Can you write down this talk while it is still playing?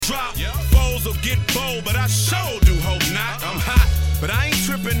I sure do hope not. I'm hot, but I ain't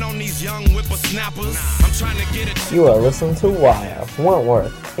tripping on these young whippersnappers. I'm trying to get it. You are listening to Wire,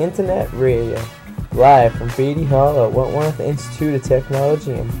 Wentworth Internet Radio, live from Beatty Hall at Wentworth Institute of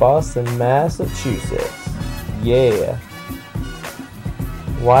Technology in Boston, Massachusetts. Yeah.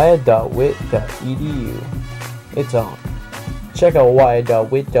 Wire.wit.edu. It's on. Check out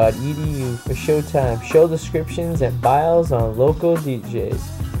wire.wit.edu for showtime, show descriptions, and bios on local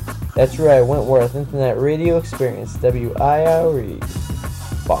DJs. That's right, Wentworth Internet Radio Experience, WIRE,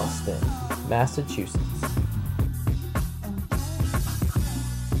 Boston, Massachusetts.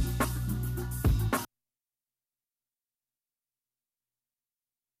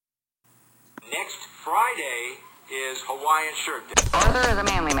 Next Friday is Hawaiian Shirt Day. Arthur is a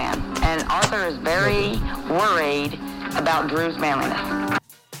manly man, and Arthur is very worried about Drew's manliness.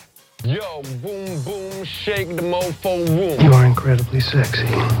 Yo, boom, boom, shake the mofo room. You are incredibly sexy.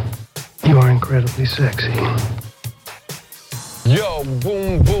 You are incredibly sexy. Yo,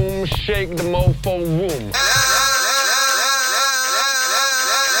 boom, boom, shake the mofo room.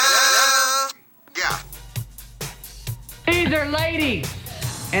 Yeah. These are ladies,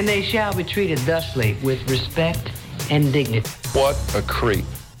 and they shall be treated thusly with respect and dignity. What a creep.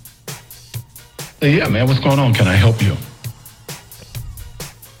 Hey, yeah, man, what's going on? Can I help you?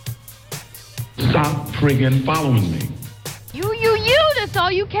 Stop friggin' following me. You, that's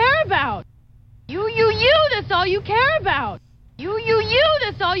all you care about. You, that's all you care about. You,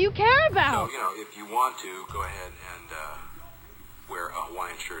 that's all you care about. So, if you want to, go ahead and wear a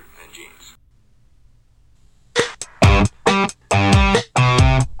Hawaiian shirt and jeans.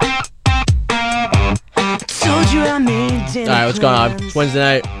 Alright, what's going on? It's Wednesday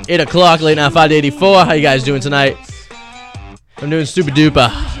night, 8 o'clock, late night 5 to 84. How you guys doing tonight? I'm doing super duper.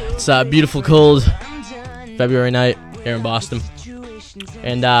 It's beautiful cold February night here in Boston.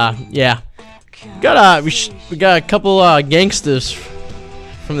 And yeah. We got a couple gangsters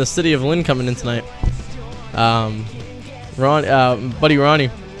from the city of Lynn coming in tonight. Buddy Ronnie,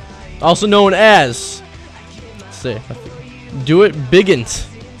 also known as, let's see, Do It Biggins.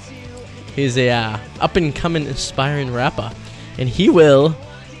 He's a up and coming inspiring rapper, and he will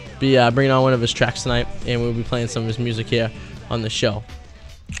be bringing on one of his tracks tonight, and we'll be playing some of his music here on the show.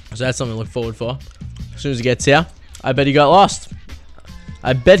 So that's something to look forward for. As soon as he gets here, I bet he got lost.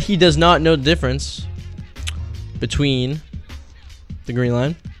 I bet he does not know the difference between the green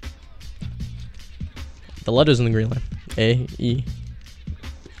line, the letters in the green line, A, E,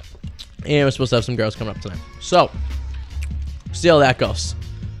 and we're supposed to have some girls coming up tonight. So, see how that goes.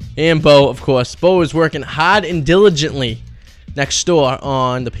 And Bo, of course. Bo is working hard and diligently next door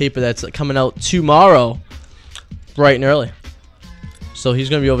on the paper that's coming out tomorrow, bright and early. So he's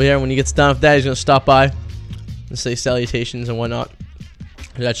going to be over here. When he gets done with that, he's going to stop by and say salutations and whatnot.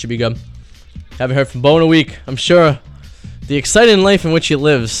 That should be good. Haven't heard from Bo in a week. I'm sure the exciting life in which he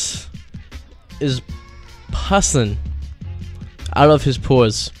lives is pussing out of his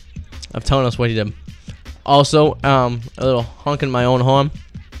pores of telling us what he did. Also, a little honking my own horn.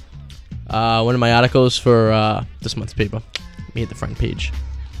 One of my articles for this month's paper. Let me hit the front page.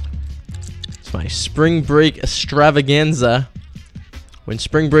 It's my spring break extravaganza. When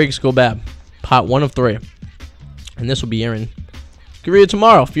spring breaks go bad. Part 1 of 3. And this will be airing. You can read it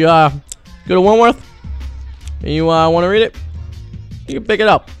tomorrow. If you go to Wentworth and you want to read it, you can pick it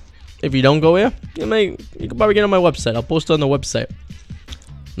up. If you don't go here, you can probably get it on my website. I'll post it on the website.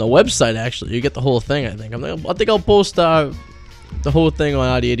 The website, actually, you get the whole thing, I think. I think I'll post the whole thing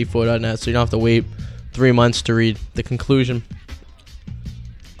on Arty84.net, so you don't have to wait 3 months to read the conclusion.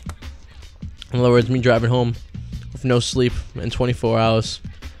 In other words, me driving home with no sleep in 24 hours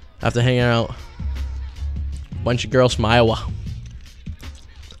after hanging out a bunch of girls from Iowa.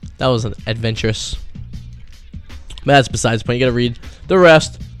 That was adventurous. But that's besides the point. You gotta read the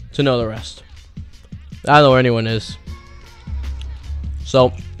rest to know the rest. I don't know where anyone is.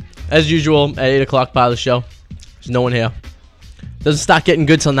 So, as usual, at 8 o'clock part of the show, there's no one here. Doesn't start getting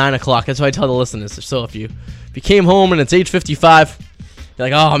good till 9 o'clock. That's what I tell the listeners. So if you came home and it's 8:55, you're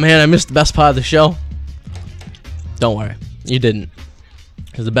like, oh man, I missed the best part of the show. Don't worry, you didn't.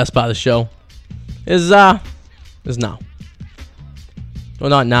 Because the best part of the show is now. Well,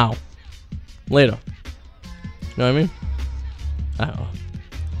 not now. Later. You know what I mean? I don't know.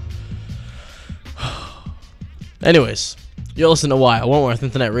 Anyways, you're listening to Wire, Wentworth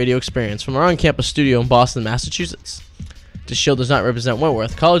Internet Radio Experience from our on-campus studio in Boston, Massachusetts. This show does not represent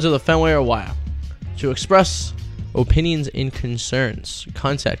Wentworth, College of the Fenway, or Wire. To express opinions and concerns,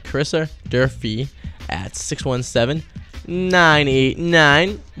 contact Carissa Durfee at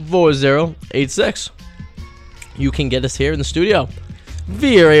 617-989-4086. You can get us here in the studio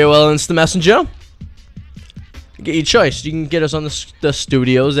via AOL Instant Messenger. Get your choice. You can get us on the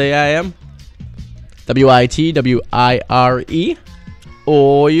studios AIM, WITWIRE,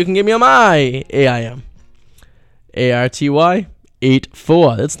 or you can get me on my AIM, ARTY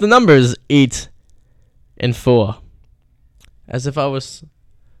 84. That's the numbers 8 and 4. As if I was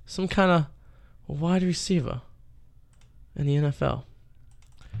some kind of wide receiver in the NFL.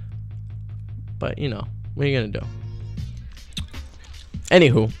 But what are you gonna do?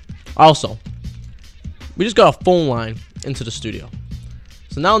 Anywho, also, we just got a phone line into the studio.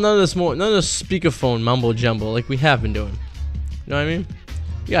 So now none of this speakerphone mumbo jumbo like we have been doing. You know what I mean?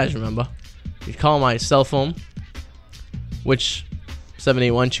 You guys remember. You call my cell phone, which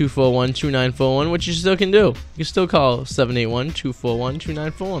 781-241-2941, which you still can do. You can still call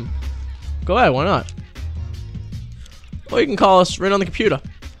 781-241-2941. Go ahead, why not? Or you can call us right on the computer.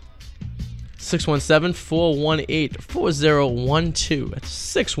 617-418-4012.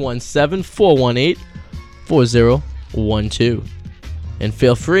 That's 617-418-4012. And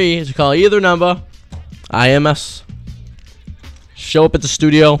feel free to call either number, IMS, show up at the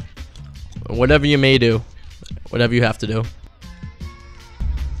studio, or whatever you may do, whatever you have to do.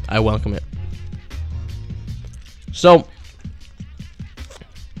 I welcome it. So,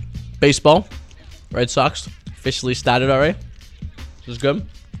 baseball, Red Sox officially started already. This is good.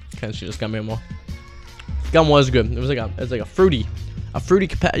 Can't she just got me more? Gum was good. It was like a fruity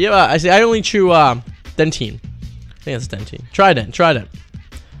capacity. Yeah, I only chew Dentine. I think it's Dentine. Trident.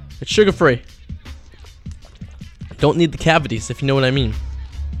 It's sugar free. Don't need the cavities, if you know what I mean.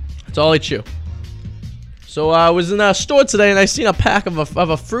 That's all I chew. So I was in a store today and I seen a pack of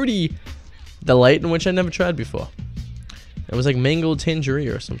a fruity delight in which I never tried before. It was like mango tangerine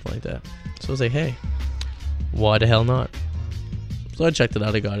or something like that. So I was like, hey, why the hell not? So I checked it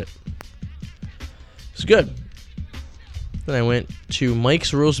out. I got it. It's good. Then I went to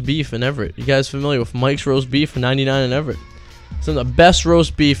Mike's Roast Beef in Everett. You guys familiar with Mike's Roast Beef for 99 in Everett? Some of the best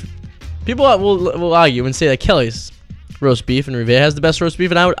roast beef. People will argue and say that Kelly's Roast Beef in Revere has the best roast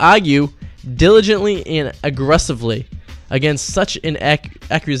beef, and I would argue diligently and aggressively against such an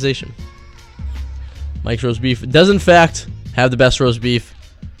accusation. Mike's Roast Beef does in fact have the best roast beef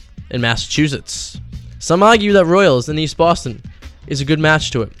in Massachusetts. Some argue that Royals in East Boston is a good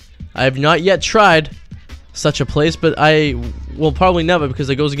match to it. I have not yet tried such a place, but I will probably never, because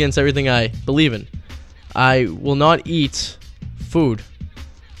it goes against everything I believe in. I will not eat food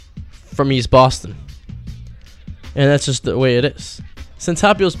from East Boston, and that's just the way it is. Since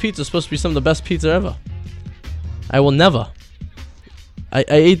Tapio's Pizza is supposed to be some of the best pizza ever, I will never. I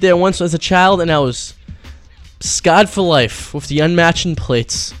ate there once as a child, and I was scarred for life with the unmatching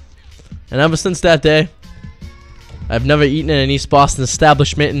plates. And ever since that day, I've never eaten in an East Boston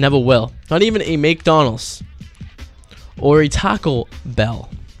establishment and never will. Not even a McDonald's or a Taco Bell.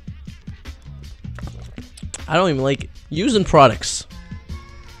 I don't even like using products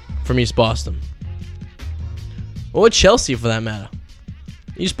from East Boston. Or Chelsea for that matter.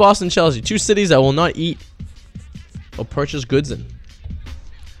 East Boston, Chelsea. Two cities I will not eat or purchase goods in.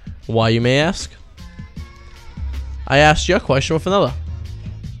 Why, you may ask? I asked you a question with another.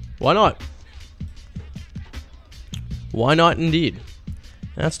 Why not? Why not indeed?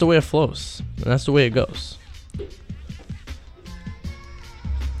 And that's the way it flows. And that's the way it goes.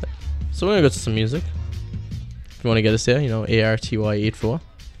 So we're going to go to some music. If you want to get us there, ARTY 84.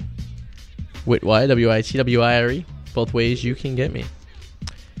 Whitwire, WITWIRE. Both ways you can get me.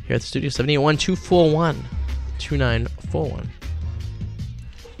 Here at the studio, 781-241-2941.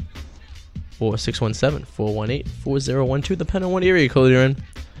 Or 617-418-4012, depending on what area code you're in.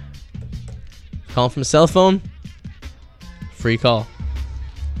 Calling from a cell phone, free call.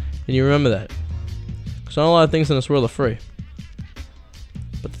 And you remember that. Because not a lot of things in this world are free.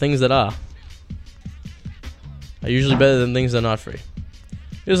 But the things that are usually better than things that are not free.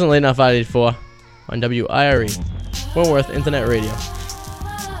 It isn't late enough at 84 on WIRE, Wentworth Internet Radio.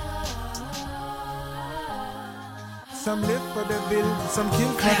 Some live for the bill, some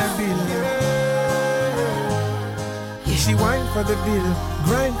kill for the bill. She whine for the bill,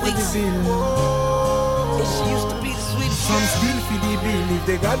 grind for the bill. She used to be the sweet. Some steal for the bill if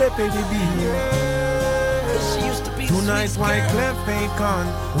they gotta pay the bill. She used to be the Tonight white clef ain't con,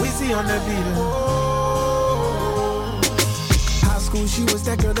 Wizzy on the bill. High school she was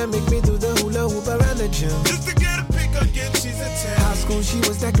that girl that make me do the hula hoop around the gym. Just to get a pick again, she's a 10. High school she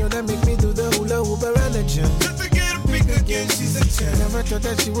was that girl that make me do the hula hoop around the gym. Again, she's a 10. Never thought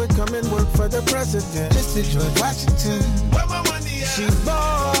that she would come and work for the president. Just to George Washington. Where my money at? She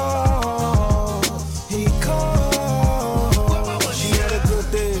bought, he called. She had a good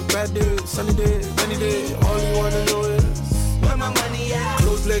day, bad day, sunny day, rainy day. All you wanna know is where my money at?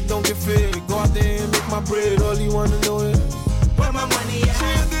 Close leg don't get fit. Go out there and make my my bread, all you wanna know is where my money at. She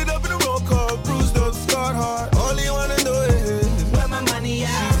ended up in a roll call, bruised up, scarred heart. All you wanna know is where my money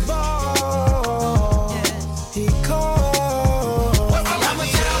at. She bought, he called. I'ma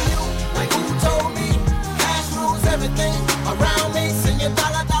tell you, like who told me, cash rules everything around me. Sing your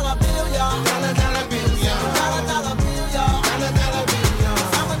dollar, dollar bill, y'all. Dollar, dollar bill, y'all. Dollar, dollar bill, y'all. Dollar, dollar bill,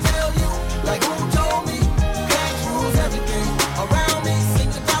 y'all. I'ma tell you, like who told me, cash rules everything around me. Sing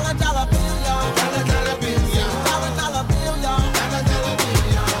your dollar, dollar bill, y'all. Dollar, dollar bill, y'all. Dollar, dollar bill, y'all. Dollar, dollar bill,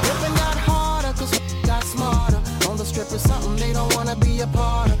 y'all. Living got harder, cause got smarter. On the strip is something they don't wanna be a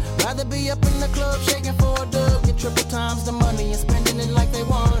part of. Rather be up in the club shaking for a dub. Get triple times the money and spending it like they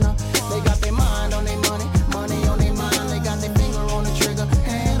wanna. They got their mind on their money, money on their mind. They got their finger on the trigger,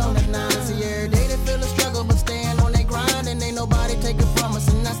 hand on the nine. See, every day they feel a struggle, but staying on their grind. And ain't nobody take it from us,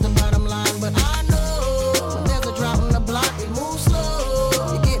 and that's the bottom line. But I know when there's a drop in the block, it moves slow.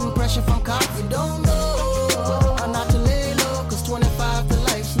 You're getting pressure from cops, you don't know. I'm not to lay low, cause 25 to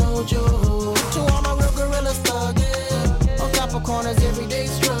life's no joke. To all my real gorillas thugging, on top of corners every day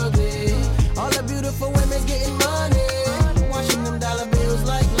struggling. All the beautiful women's getting money, washing them dollar bills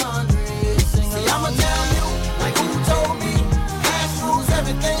like laundry. See, I'ma tell you, like who told me, cash rules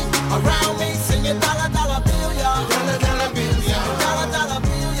everything around me. Sing your dollar, dollar bill, y'all. Dollar, dollar bill, y'all. Dollar, dollar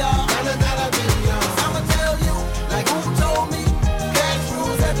bill, y'all. Dollar, dollar bill, y'all. I'ma tell you, like who told me, cash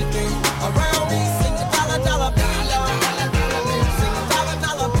rules everything around me. Sing your dollar, dollar bill, y'all. Dollar, dollar bill, sing your dollar,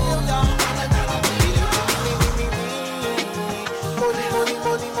 dollar bill, y'all. Dollar, dollar bill, y'all. Money, money,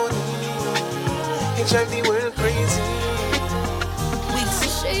 money, money. It drive the world crazy.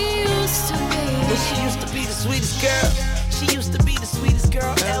 She used to be the sweetest girl. She used to be the sweetest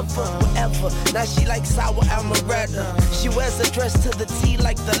girl ever, ever. Now she like sour amaretto. She wears a dress to the T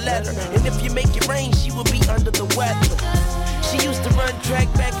like the letter. And if you make it rain, she will be under the weather. She used to run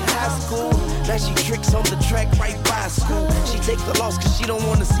track back in high school. Now she tricks on the track right by school. She take the loss cause she don't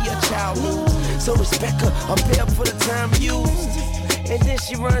wanna see her child lose. So respect her, I'm paid for the time used. And then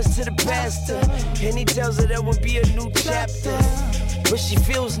she runs to the pastor, and he tells her there will be a new chapter. But she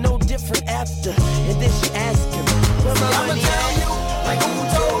feels no different after. And then she asks him, where my money at? You, like who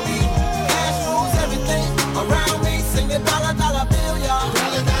told me, cash rules everything around me. Sing the dollar, dollar bill, y'all.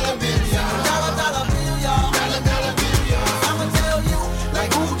 Dollar, dollar bill, y'all. Dollar, dollar bill, y'all. Dollar, dollar bill, y'all. I'ma tell you,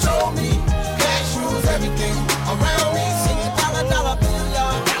 like who told me, cash rules everything around me. Sing the dollar, dollar bill,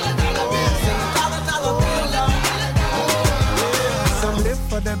 y'all. Dollar, dollar bill, y'all. Dollar, dollar bill, y'all. Some live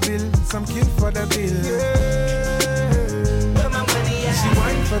for the bill, some kill for the bill. Where my money at? She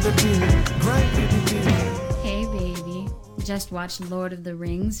whine for the bill, grind for the bill. Hey baby, just watched Lord of the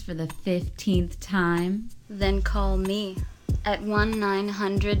Rings for the 15th time? Then call me at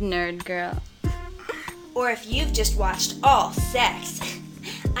 1-900-NERD-GIRL. Or if you've just watched all 6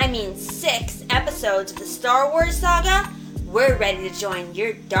 episodes of the Star Wars saga, we're ready to join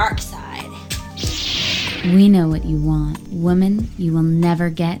your dark side. We know what you want. Woman you will never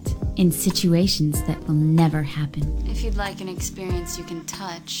get in situations that will never happen. If you'd like an experience you can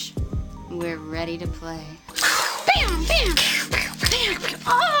touch, we're ready to play. Bam, bam, bam, bam.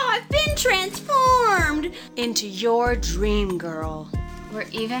 Oh, I've been transformed into your dream girl. We're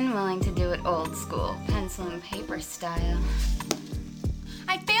even willing to do it old school, pencil and paper style.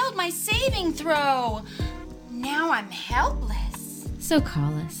 I failed my saving throw. Now I'm helpless. So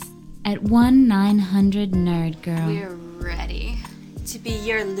call us at 1-900-NERD-GIRL. We're ready to be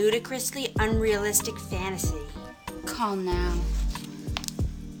your ludicrously unrealistic fantasy. Call now.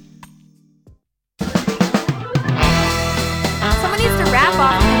 Someone needs to rap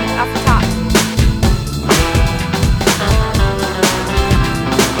off the top.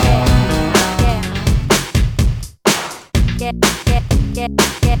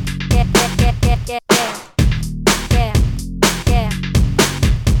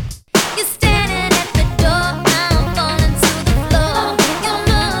 You're standing at the door, I'm falling to the floor. You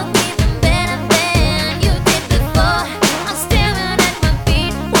look even better than you did before. I'm staring at my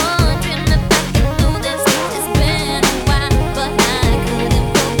feet, wondering if I can do this. It's been a while, but I couldn't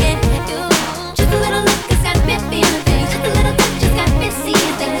forget you. Just a little look has got me feeling things. Just a little touch has got me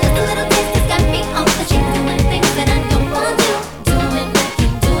seeing things. Just a little taste has got me off the chain, doing things that I don't want to. Do it like you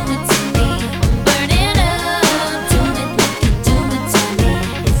do it to me. I'm burning up.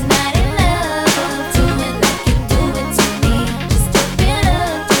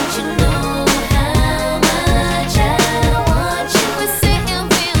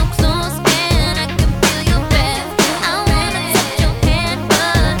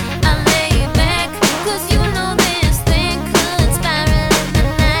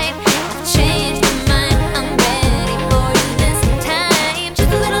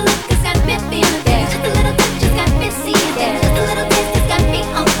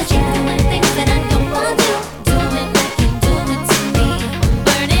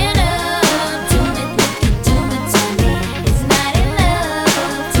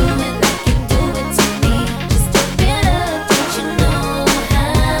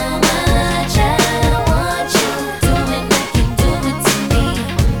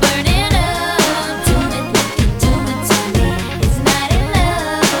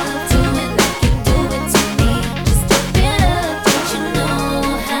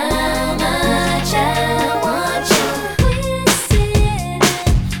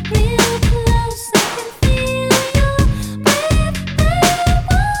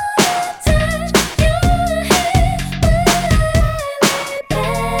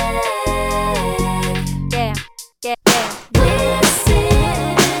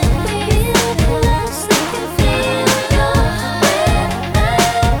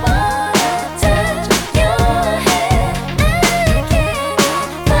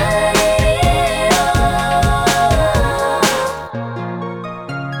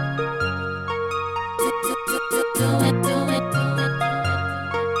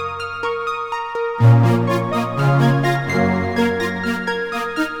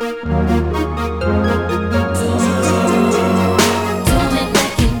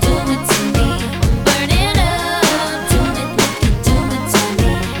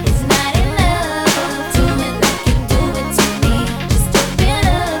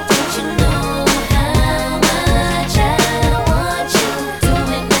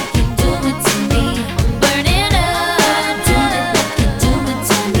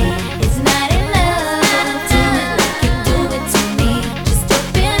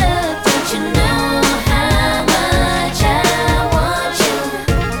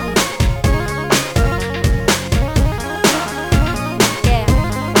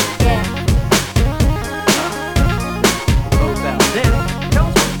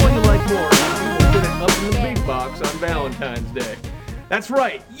 That's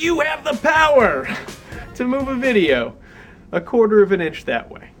right, you have the power to move a video 1/4 of an inch that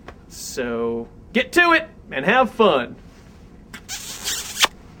way. So get to it and have fun.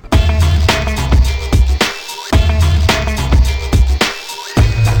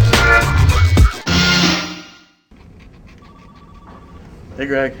 Hey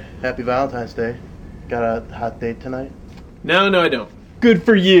Greg, happy Valentine's Day. Got a hot date tonight? No, I don't. Good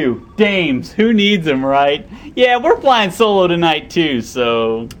for you. Dames, who needs them, right? Yeah, we're flying solo tonight too,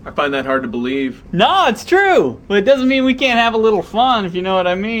 so... I find that hard to believe. No, it's true. But it doesn't mean we can't have a little fun, if you know what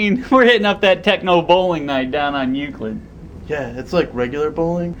I mean. We're hitting up that techno bowling night down on Euclid. Yeah, it's like regular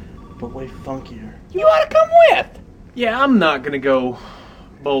bowling, but way funkier. You ought to come with! Yeah, I'm not gonna go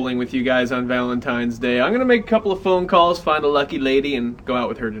bowling with you guys on Valentine's Day. I'm gonna make a couple of phone calls, find a lucky lady, and go out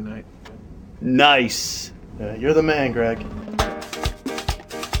with her tonight. Nice. Yeah, you're the man, Greg.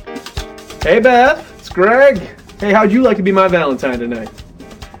 Hey Beth, it's Greg. Hey, how'd you like to be my Valentine tonight?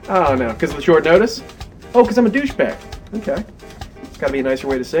 Oh no, because of the short notice? Oh, because I'm a douchebag. Okay. Gotta be a nicer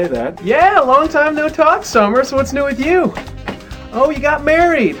way to say that. Yeah, long time no talk, Summer, so what's new with you? Oh, you got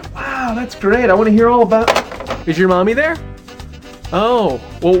married. Wow, that's great. I want to hear all about... Is your mommy there? Oh,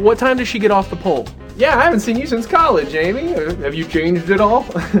 well, what time does she get off the pole? Yeah, I haven't seen you since college, Amy. Have you changed at all?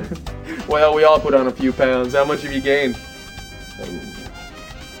 Well, we all put on a few pounds. How much have you gained?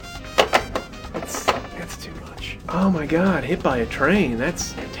 That's too much. Oh my God, hit by a train.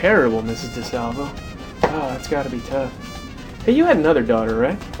 That's terrible, Mrs. DeSalvo. Oh, that's gotta be tough. Hey, you had another daughter,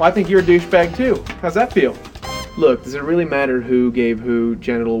 right? Well, I think you're a douchebag too. How's that feel? Look, does it really matter who gave who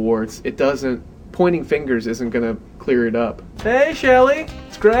genital warts? It doesn't. Pointing fingers isn't gonna clear it up. Hey, Shelly,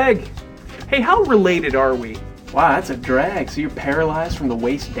 it's Greg. Hey, how related are we? Wow, that's a drag. So you're paralyzed from the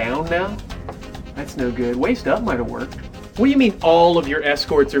waist down now? That's no good. Waist up might have worked. What do you mean all of your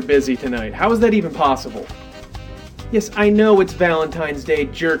escorts are busy tonight? How is that even possible? Yes, I know it's Valentine's Day,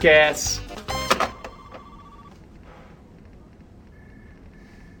 jerk ass.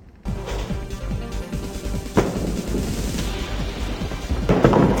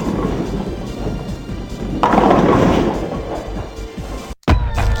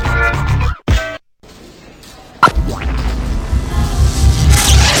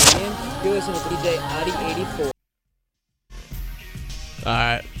 You're listening to DJ Arty 84.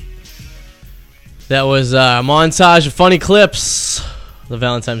 Alright. That was a montage of funny clips. The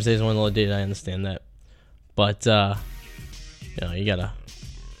Valentine's Day is one little date, I understand that. But, you know, you gotta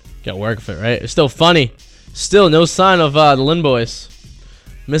work with it, right? It's still funny. Still, no sign of the Lynn Boys.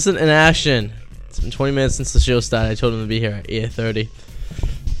 Missing in action. It's been 20 minutes since the show started. I told them to be here at 8:30.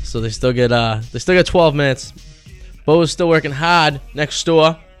 So they still get 12 minutes. Bo is still working hard next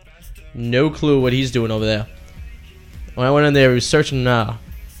door. No clue what he's doing over there. When I went in there, he was searching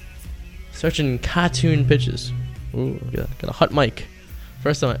cartoon pictures. Ooh, got a hot mic.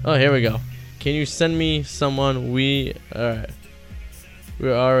 First time. Oh, here we go. Can you send me someone? Alright.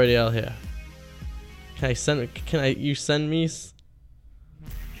 We're already out here. You send me?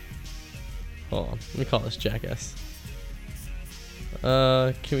 Hold on. Let me call this jackass.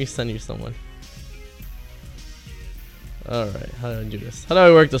 Can we send you someone? Alright, how do I do this? How do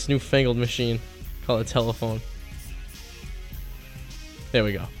I work this newfangled machine? Call it telephone. There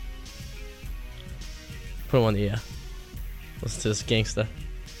we go. Put him on the ear. Listen to this gangster.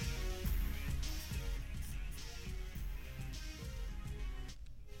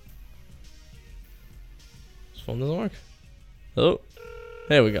 This phone doesn't work. Oh,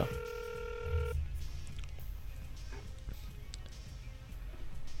 there we go.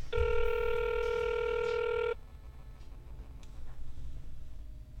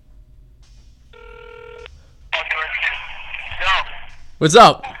 What's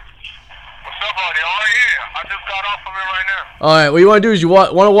up? What's up, Arty? Oh, yeah. I just got off of it right now. All right, what you want to do is you want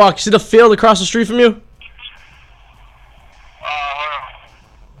to walk. See the field across the street from you? Hold on.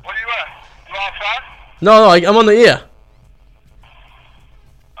 Where you at? You outside? No, I'm on the ear.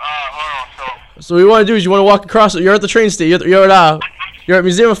 Hold on. So what you want to do is you want to walk across. You're at the train station. You're at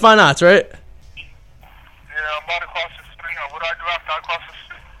Museum of Fine Arts, right? Yeah, I'm about to cross the street. What do I do after I cross the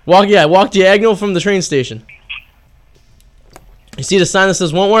street? Walk diagonal from the train station. You see the sign that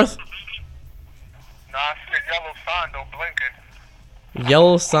says Wentworth? Nah, I see a yellow sign though, blinking.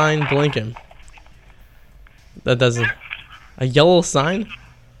 Yellow sign blinking. That doesn't. A yellow sign?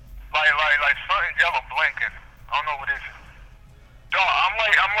 Like something yellow blinking. I don't know what it is. No, I'm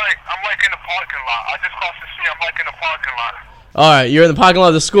like in the parking lot. I just crossed the street. I'm like in the parking lot. All right, you're in the parking lot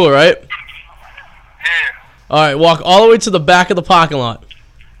of the school, right? Yeah. All right, walk all the way to the back of the parking lot.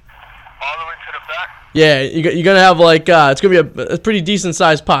 All the way to the back? Yeah, you're gonna have like it's gonna be a pretty decent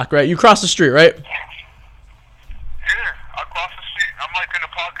sized park, right? You cross the street, right? Yeah, I cross the street. I'm I'm like in the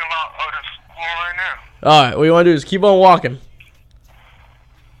parking lot of the school right now. All right, what you want to do is keep on walking. Yeah,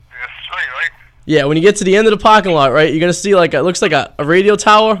 straight, right? Yeah, when you get to the end of the parking lot, right, you're gonna see like it looks like a radio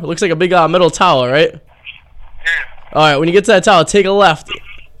tower. It looks like a big metal tower, right? Yeah. All right, when you get to that tower, take a left.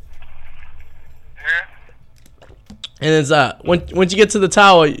 Yeah. And it's once you get to the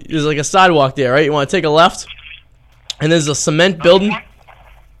tower, there's like a sidewalk there, right? You want to take a left, and there's a cement building.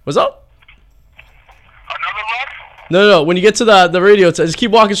 What's up? Another left? No. When you get to the radio tower, just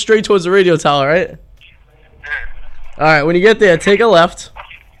keep walking straight towards the radio tower, right? Yeah. All right, when you get there, take a left,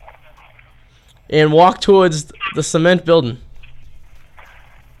 and walk towards the cement building.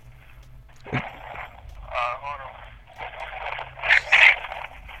 Hold on.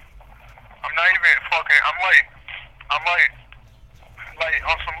 I'm not even fucking. I'm like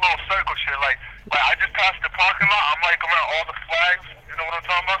on some little circle shit. Like I just passed the parking lot. I'm like around all the flags. You know what I'm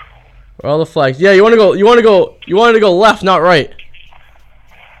talking about? Where all the flags? Yeah, you wanted to go left, not right.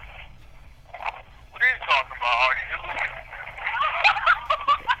 What are you talking about, Arty?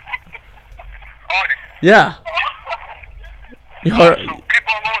 Arty. Yeah. You So keep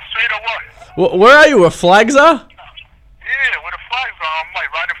on going straight or what? where are you? Where flags are? Yeah, where the flags are. I'm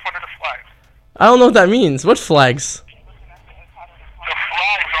like right in front of the flags. I don't know what that means. What flags? The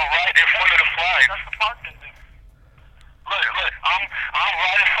flags are right in front of the flags. That's the parking thing. Look, I'm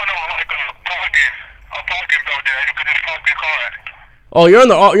right in front of like a parking building that you can just park your car at. Oh, you're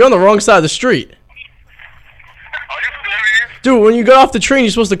on the wrong side of the street. Are you serious? Dude, when you get off the train,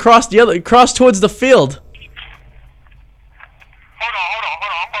 you're supposed to cross towards the field. Hold on.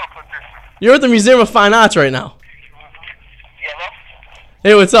 I'm gonna put this. You're at the Museum of Fine Arts right now. Hello?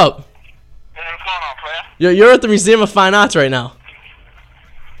 Hey, what's up? What's going on, player? You're at the Museum of Fine Arts right now.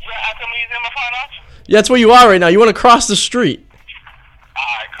 You're at the Museum of Fine Arts? Yeah, that's where you are right now. You want to cross the street.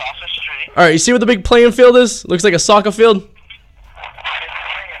 Alright, cross the street. All right, you see what the big playing field is? Looks like a soccer field.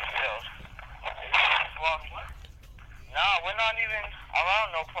 Nah, we're not even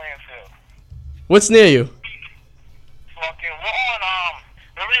around no playing field. What's near you?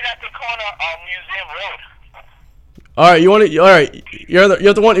 We're right at the corner of Museum Road. All right, you're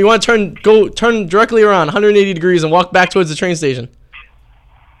the one. You want to turn directly around 180 degrees and walk back towards the train station.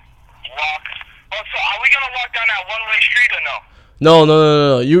 Walk. Oh, so are we gonna walk down that one-way street or no?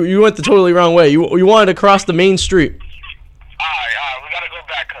 No. You went the totally wrong way. You wanted to cross the main street. Alright, we gotta go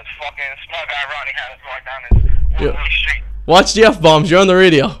back because fucking smart guy Ronnie had us walk down this one-way street. Watch the F-bombs. You're on the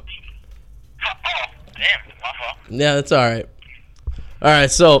radio. Oh, damn, my fault. Yeah, that's all right. All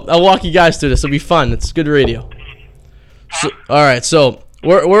right, so I'll walk you guys through this. It'll be fun. It's good radio. So, all right, so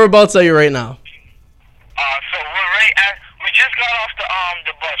whereabouts are you right now? So we're right at. We just got off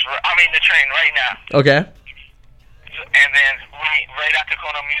the bus. The train right now. Okay. And then we right at the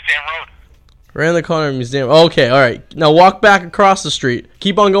corner of Museum Road. Right in the corner of the museum. Okay, all right. Now walk back across the street.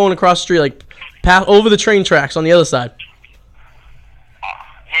 Keep on going across the street, like over the train tracks on the other side.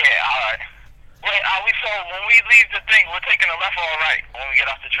 Yeah, all right. Wait, so when we leave the thing, we're taking a left or a right when we get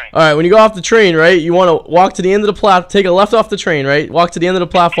off the train? All right, when you go off the train, right, you want to walk to the end of the platform, take a left off the train, right? Walk to the end of the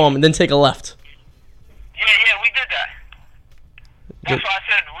platform, and then take a left. Yeah, we did that. That's why I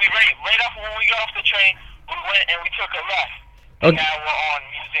said right off when we got off the train, we went and we took a left. And now we're on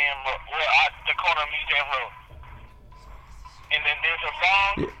Museum Road. We're at the corner of Museum Road. And then there's a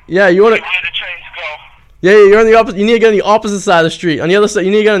long... Yeah, you want to... where the trains go. Yeah, you're on the opposite. You need to get on the opposite side of the street. On the other side,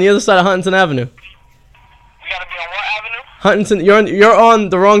 you need to get on the other side of Huntington Avenue. We gotta be on what avenue? Huntington. You're on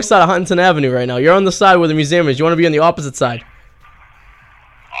the wrong side of Huntington Avenue right now. You're on the side where the museum is. You want to be on the opposite side.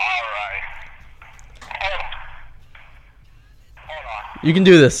 You can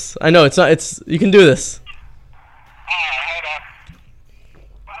do this. I know it's not. You can do this. Hold on.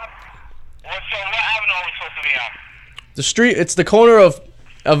 So what avenue are we supposed to be on? The street. It's the corner of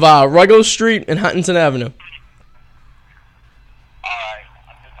Ruggles Street and Huntington Avenue. Alright.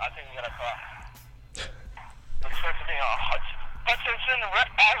 I think we gotta cross. We're supposed to be on Hutchinson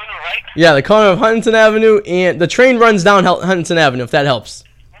Avenue, right? Yeah, the corner of Huntington Avenue, and the train runs down Huntington Avenue. If that helps.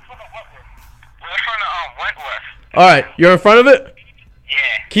 We're in front of Wentworth. All right, you're in front of it.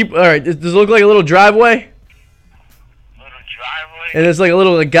 Yeah. All right. Does it look like a little driveway? Little driveway. And there's like a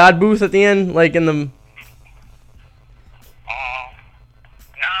little God booth at the end, like in the. Nah,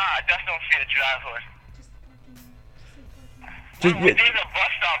 I just don't see a driveway. There's a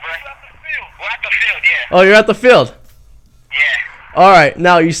bus stop, right? We're at the field, yeah. Oh, you're at the field. Yeah. All right.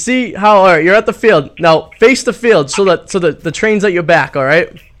 Now you see how. All right, you're at the field. Now face the field so that the train's at your back. All right.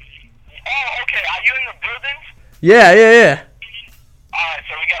 Oh, okay. Are you in the buildings? Yeah. Alright,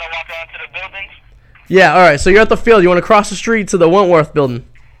 so we gotta walk around to the buildings? Yeah, alright, so you're at the field. You want to cross the street to the Wentworth building. Into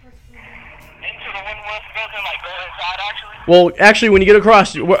the Wentworth building, like go inside actually? Well, actually, when you get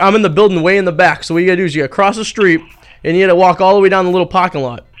across, I'm in the building way in the back. So what you gotta do is you gotta cross the street, and you gotta walk all the way down the little parking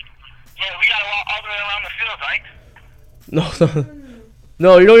lot. Yeah, we gotta walk all the way around the field, right?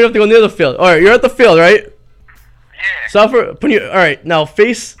 No, you don't even have to go near the field. All right, you're at the field, right? Yeah. So all right, now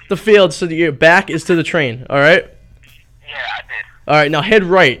face the field so that your back is to the train. All right. Yeah, I did. All right, now head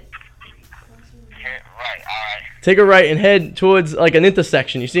right. Head right. All right. Take a right and head towards like an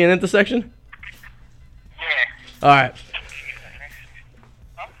intersection. You see an intersection? Yeah. All right.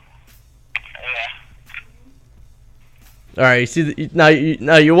 All right, you see now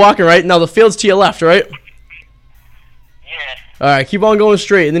you're walking right. Now the field's to your left, right? Yeah. All right, keep on going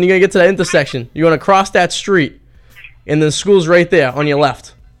straight, and then you're going to get to that intersection. You're going to cross that street, and then school's right there on your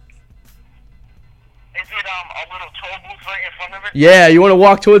left. Is it a little toll booth right in front of it? Yeah, you want to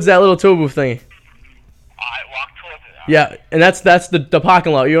walk towards that little toll booth thingy. Alright, walk towards it. Yeah, and that's the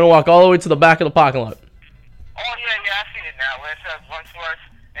parking lot. You're going to walk all the way to the back of the parking lot. Oh, yeah, I see it now, where it says Wandsworth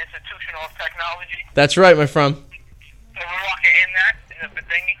Institution of Technology. That's right, my friend. So we're walking in that, in the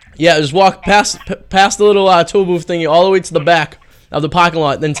thingy? Yeah, just walk past the little toll booth thingy all the way to the back of the parking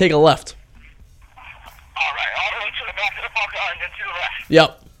lot, then take a left. Alright, all the way to the back of the parking lot and then to the left.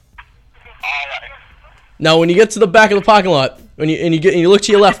 Yep. Alright. Now, when you get to the back of the parking lot, when you look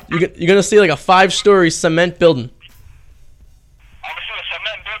to your left, you're gonna see like a 5-story cement building. I'm gonna see a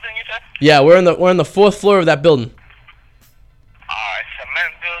cement building, you said? Yeah, we're on the 4th floor of that building. Alright,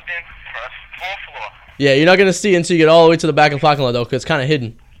 cement building, 4th floor. Yeah, you're not gonna see it until you get all the way to the back of the parking lot though, because it's kind of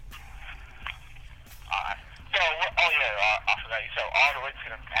hidden. Alright. So, I forgot you said all the way to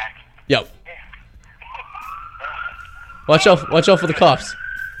the back. Yep. Watch out for the cops.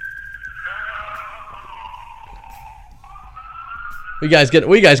 What you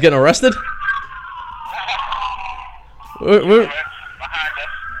guys getting arrested? What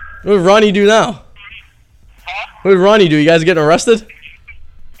did Ronnie do now? What did Ronnie do? You guys getting arrested?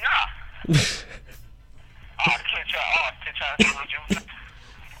 Nah.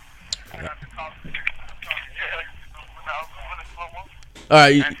 All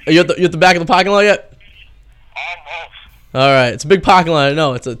right, you at the back of the parking lot yet? Almost. All right, it's a big parking lot. I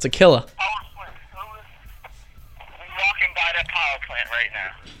know it's a killer. We're walking by that power plant right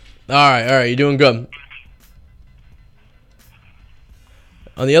now. All right, you're doing good.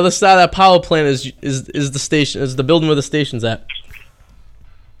 On the other side of that power plant is the station, is the building where the station's at. Does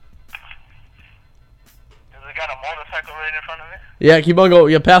it got a motorcycle right in front of it? Yeah, keep on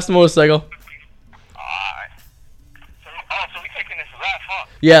going. Yeah, past the motorcycle. Alright. So we taking this left, huh?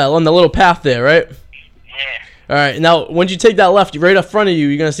 Yeah, on the little path there, right? Yeah. All right, now once you take that left, right up front of you,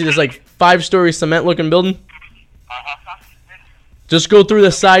 you're gonna see this like 5-story cement-looking building. Just go through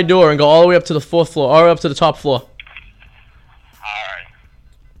the side door and go all the way up to the 4th floor, all the way up to the top floor. Alright.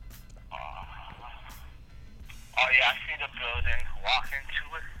 Oh yeah, I see the building. Walk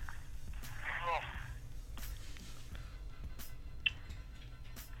into it.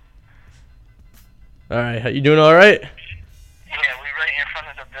 All right, you doing all right? Yeah, we right in front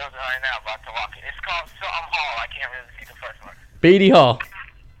of the building right now, about to walk in. It's called something hall. I can't really see the first one. Beatty Hall.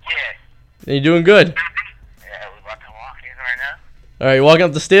 Yeah. You doing good? Yeah, we're about to walk in right now. All right, you walking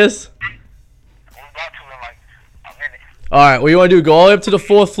up the stairs? We're about to in like a minute. All right, what you want to do, go all the way up to the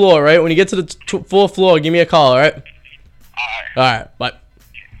 4th floor, right? When you get to the 4th floor, give me a call, all right? All right, bye.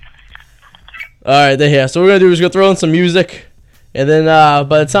 All right, they're here. So what we're going to do is we're going to throw in some music, and then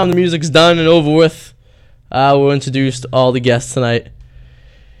by the time the music's done and over with, we'll introduce all the guests tonight.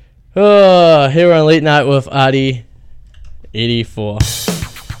 Here on Late Night with Arty 84.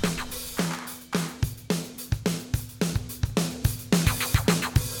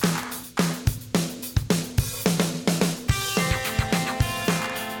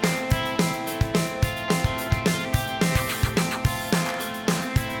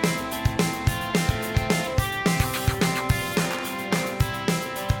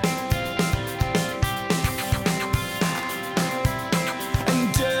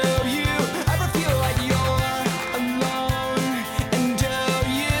 And do you ever feel like you're alone? And do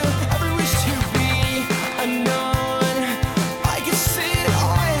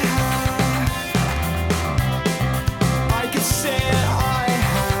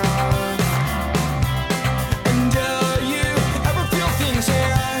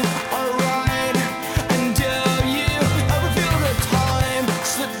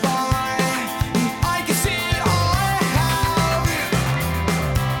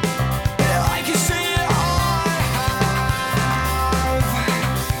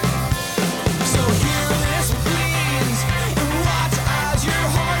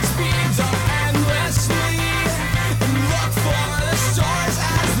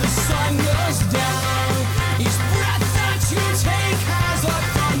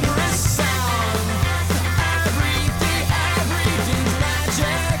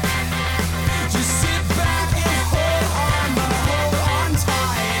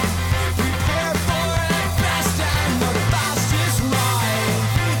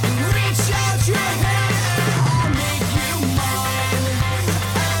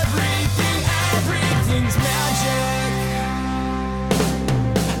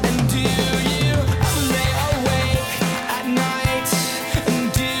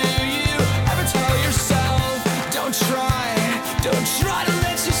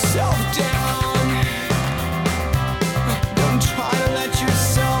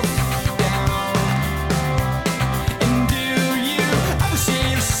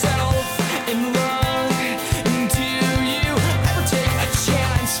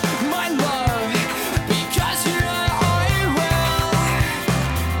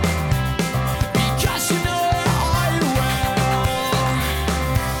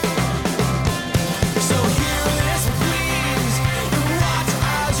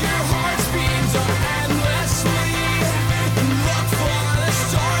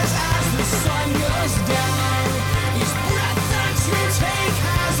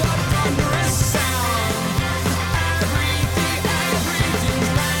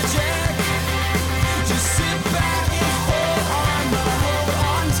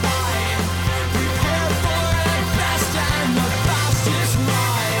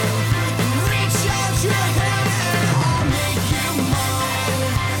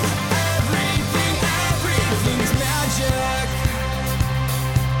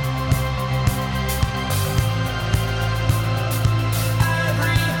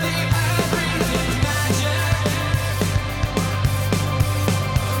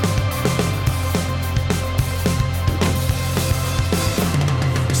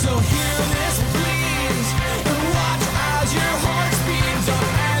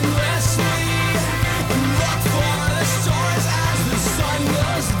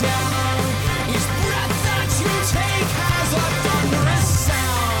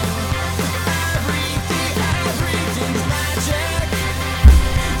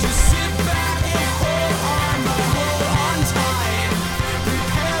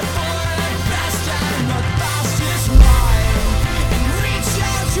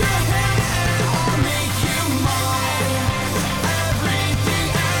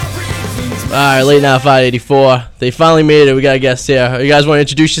Alright, late now, 584. They finally made it. We got a guest here. You guys want to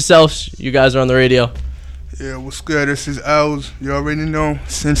introduce yourselves? You guys are on the radio. Yeah, what's good? This is Els. You already know.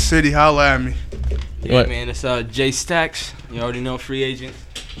 Sin City, holla at me. Yeah, What? man, it's Jay Stacks. You already know, free agent.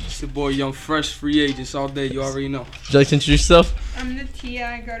 It's your boy, Young Fresh, free agents all day. You already know. Would you like to introduce yourself? I'm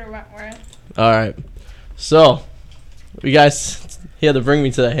Natia. I go to Wentworth. Alright. So, you guys here to bring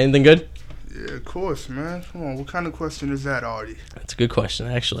me today. Anything good? Yeah, of course, man. Come on, what kind of question is that, Arty? That's a good question,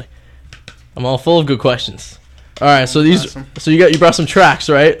 actually. I'm all full of good questions. Alright, so you brought some tracks,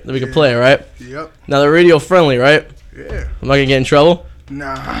 right? That we can play, right? Yep. Now they're radio friendly, right? Yeah. I'm not gonna get in trouble?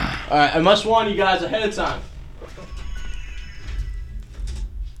 Nah. Alright, I must warn you guys ahead of time.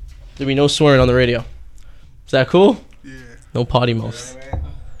 There'll be no swearing on the radio. Is that cool? Yeah. No potty mouths.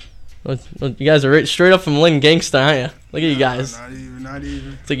 You guys are straight up from Lynn gangsta, aren't you? Look at you guys. Not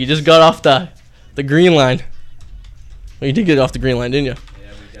even. It's like you just got off the green line. Well, you did get off the green line, didn't you?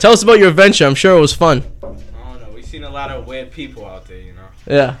 Yeah, tell us about your adventure. I'm sure it was fun. I don't know. We've seen a lot of weird people out there, you know.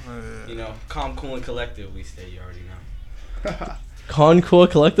 Yeah. You know, calm, cool, and collective, we say. You already know. Concours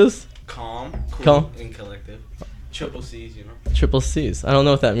Collectors? Calm, cool, and collective. Triple C's, you know. Triple C's. I don't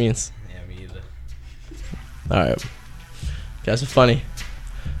know what that means. Yeah, me either. Alright. You guys are funny.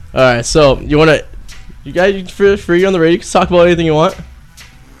 Alright, so you guys free on the radio? You can talk about anything you want.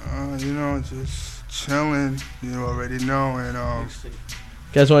 You know, just chilling. You already know, and You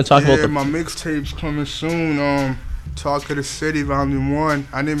guys want to talk about my mixtape's coming soon. Talk of the City, Volume 1.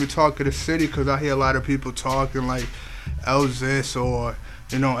 I named it Talk of the City because I hear a lot of people talking like Els this or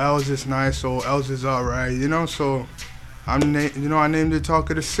Els is nice or Els is alright. You know, so I named it Talk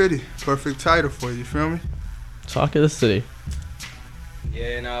of the City. Perfect title for you. You feel me? Talk of the City.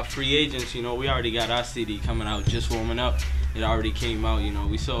 Yeah, and free agents, you know, we already got our CD coming out, just warming up. It already came out, you know.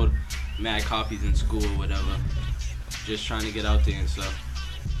 We sold mad copies in school or whatever. Just trying to get out there and stuff.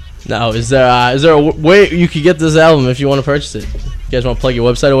 Now, is there a way you could get this album if you want to purchase it? You guys want to plug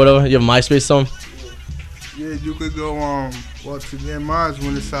your website or whatever? You have a MySpace song? Yeah, you could go to get mine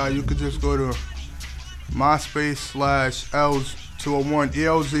when it's out, you could just go to MySpace/Els201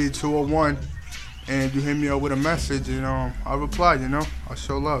 ELZ201, and you hit me up with a message, and I'll reply. I'll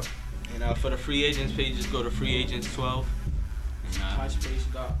show love. And for the free agents page, just go to freeagents12.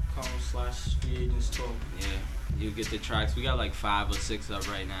 MySpace.com/freeagents12. Yeah, you get the tracks. We got like 5 or 6 up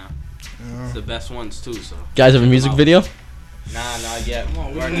right now. Yeah. It's the best ones too. So. Guys have a music video? Nah, not yet. We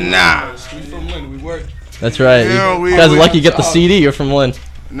from Lynn. We work. That's right. You guys are lucky you get the CD. You're from Lynn.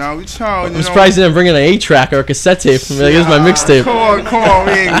 Nah, we trying. I'm surprised you didn't bring in an 8-track or a cassette tape. Like, here's my mixtape.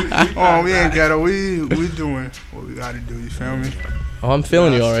 Come on. We ain't ghetto. We doing what we gotta do. You feel me? Oh, I'm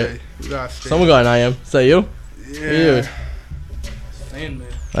feeling you all right. Stay. Someone got an IM. Is that you? Yeah. Man.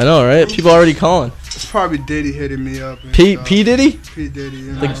 I know, right? People already calling. It's probably Diddy hitting me up. P Diddy? P Diddy.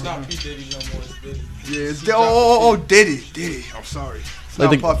 It's not P Diddy no more. It's Diddy. Yeah, it's Diddy. Diddy. I'm sorry. It's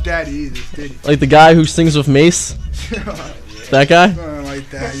not Puff Daddy either. It's Diddy. Like the guy who sings with Mace? That guy? Something like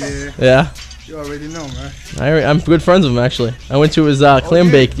that, yeah. Yeah? You already know, man. I'm good friends with him, actually. I went to his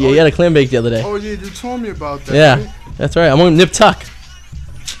clam bake. Yeah, he had a clam bake the other day. Oh, yeah, you told me about that. Yeah, right? That's right. I'm on Nip Tuck.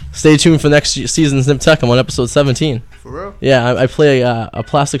 Stay tuned for next season's Nip Tuck. I'm on episode 17. For real? Yeah, I play a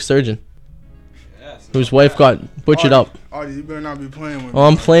plastic surgeon whose wife got butchered up. Arty, you better not be playing with me. Oh,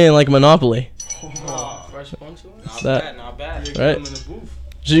 I'm playing like Monopoly. Fresh punch. Not bad. Right?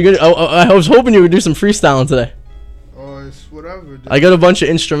 So you I was hoping you would do some freestyling today. Oh, it's whatever. Dude. I got a bunch of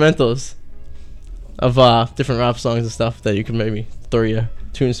instrumentals of different rap songs and stuff that you can maybe throw your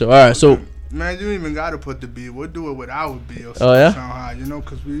tunes to. All right, so. Man, you don't even gotta put the beat. We'll do it without beat or oh, yeah? somehow,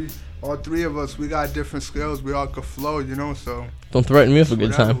 because all 3 of us, we got different skills. We all could flow, so. Don't threaten me with a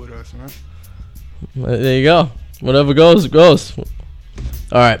good time. With us, man. There you go. Whatever goes, goes. All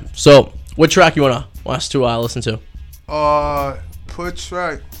right, so what track you want us to listen to? Put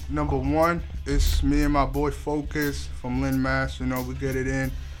track number 1. It's me and my boy Focus from Lynn, Mass. We get it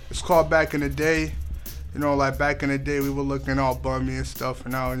in. It's called Back in the Day. Like back in the day, we were looking all bummy and stuff,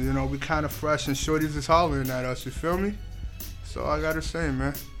 and now, we kind of fresh, and shorties is hollering at us, you feel me? So I gotta say,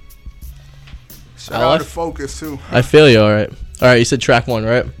 man. Shout out to Focus, too. I feel you, all right. All right, you said track 1,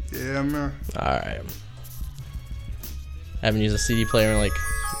 right? Yeah, man. All right. I haven't used a CD player in like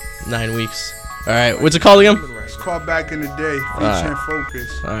 9 weeks. All right, what's it called again? It's called Back in the Day, featuring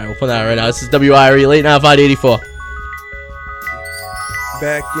Focus. All right, we'll put that right now. This is WIRE, late now, 584.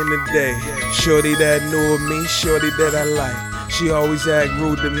 Back in the day, shorty that knew of me, shorty that I like. She always act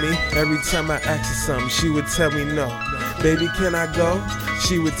rude to me. Every time I asked her something, she would tell me no. Baby, can I go?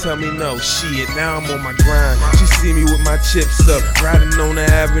 She would tell me no. Shit, now I'm on my grind. She see me with my chips up, riding on the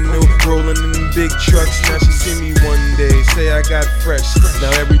avenue, rolling in them big trucks. Now she see me one day, say I got fresh.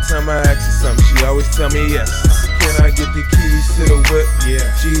 Now every time I ask her something, she always tell me yes. Can I get the keys to the whip? Yeah.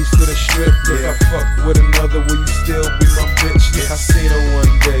 G's to the strip. If I fuck with another, will you still be my bitch? I seen her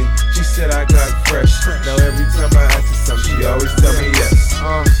one day, she said I got fresh. Now every time I ask her something, she always tell me yes.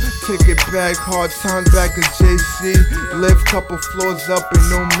 Take it back, hard times back in JC. Live couple floors up and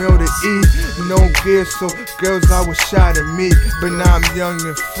no meal to eat. No gear, so girls always shy to me. But now I'm young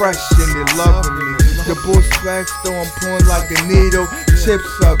and fresh and they loving me. The bull swag though I'm pouring like a needle. Chips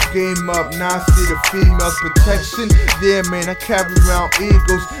up, game up, now I see the females protection. Yeah man, I carry around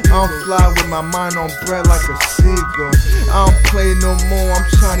eagles. I don't fly with my mind on bread like a seagull. I don't play no more, I'm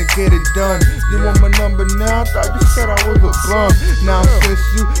trying to get it done. You want my number now? I thought you said I was a bum. Now since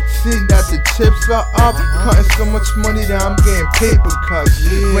you see that the chips are up, cutting so much money that I'm getting paper cuts.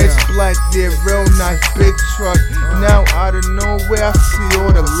 Race black, yeah, real nice big truck. Now out of nowhere I see all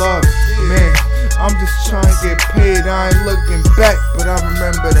the love. Man, I'm just trying to get paid, I ain't looking back, but I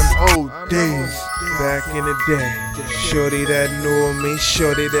remember them old days. Back in the day, shorty that knew of me,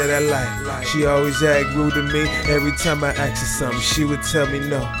 shorty that I like. She always act rude to me, every time I ask her something, she would tell me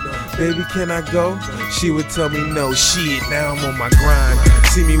no. Baby, can I go? She would tell me no. Shit, now I'm on my grind.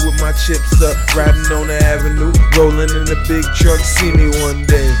 See me with my chips up, riding on the avenue, rolling in a big truck. See me one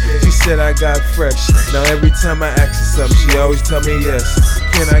day, she said I got fresh. Now every time I ask her something, she always tell me yes.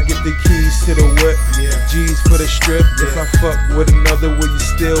 Can I get the keys to the whip? G's for the strip. If I fuck with another, will you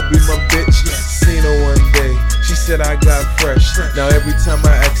still be my bitch? Seen her one day, she said I got fresh. Now every time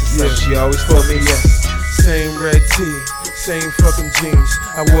I ask her something, she always told me yes. Same red tee, same fucking jeans.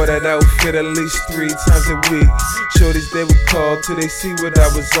 I wore that outfit at least 3 times a week. Shorties they would call till they see what I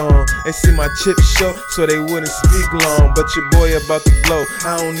was on. They see my chip show, so they wouldn't speak long. But your boy about to blow,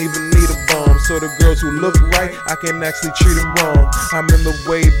 I don't even need a bomb. So the girls who look right, I can actually treat them wrong. I remember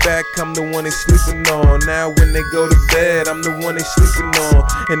way back, I'm the one they sleeping on. Now when they go to bed, I'm the one they sleeping on.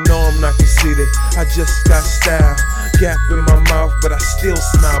 And no, I'm not conceited, I just got style. Gap in my mouth, but I still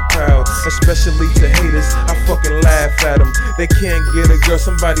smile proud. Especially to haters, I fucking laugh at them. They can't get a girl,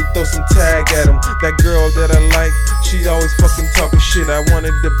 somebody throw some tag at them. That girl that I like, she always fucking talking shit. I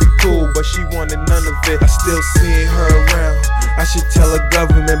wanted to be cool, but she wanted none of it. I still seeing her around. I should tell the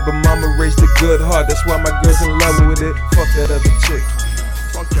government, but mama raised a good heart. That's why my girl's in love with it. Fuck that other chick.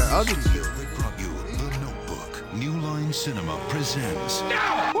 Fuck that other chick. We brought you The Notebook. New Line Cinema presents.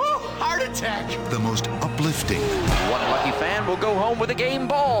 No! Woo! Heart attack! The most uplifting. One lucky fan will go home with a game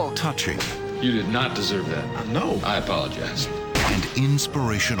ball. Touching. You did not deserve that. No. I apologize. And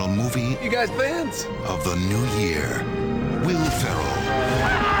inspirational movie. You guys fans? Of the new year. Will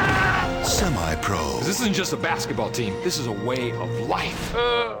Ferrell. Semi-Pro. This isn't just a basketball team. This is a way of life.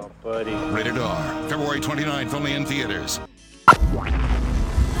 Oh, buddy. Rated R. February 29th, only in theaters.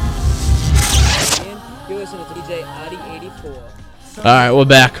 You're listening to DJ Arty 84. Alright, we're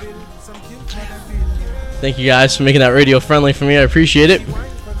back. Thank you guys for making that radio friendly for me. I appreciate it.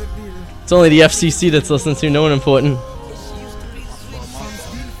 It's only the FCC that's listening to, no one important.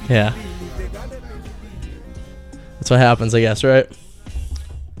 Yeah. That's what happens, I guess, right?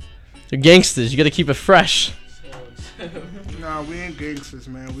 They're gangsters. You gotta keep it fresh. Nah, we ain't gangsters,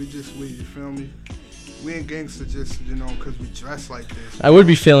 man. We you feel me? We ain't gangsters just, because we dress like this. I would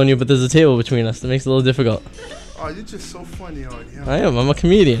be failing you, but there's a table between us that makes it a little difficult. Oh, you're just so funny, Arty. I am. I'm a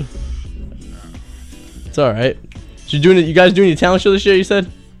comedian. It's alright. You guys doing your talent show this year, you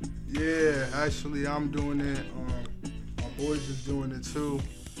said? Yeah, actually, I'm doing it. My boys is doing it, too.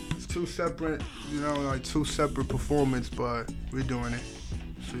 It's two separate, two separate performances, but we're doing it.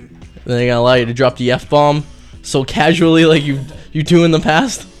 See? Then they're gonna allow you to drop the F-bomb so casually like you do in the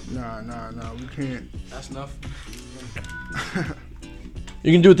past? Nah, we can't. That's enough.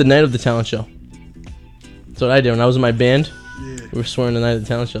 You can do it the night of the talent show. That's what I did when I was in my band. Yeah. We were swearing the night of the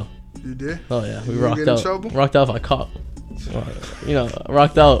talent show. You did? Oh yeah, we you rocked get in out. Trouble? Rocked out if I caught.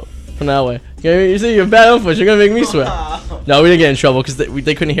 Rocked out from that way. You see, you're bad influence. You're gonna make me swear. No, we didn't get in trouble because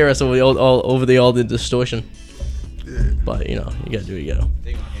they couldn't hear us over the distortion. Yeah. But you gotta do what you gotta.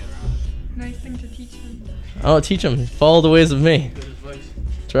 Nice thing to teach them. I'll teach them. Follow the ways of me.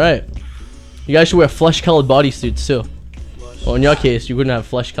 That's right. You guys should wear flesh-colored bodysuits too. Well, in your case, you wouldn't have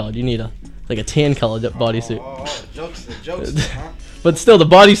flesh-colored. You need a tan-colored bodysuit. Jokes, huh? But still, the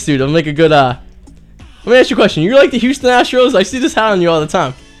bodysuit will make a good. Let me ask you a question. You like the Houston Astros? I see this hat on you all the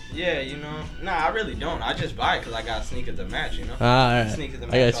time. Yeah, Nah, I really don't. I just buy it because I got sneakers to match, Ah, alright. Sneakers to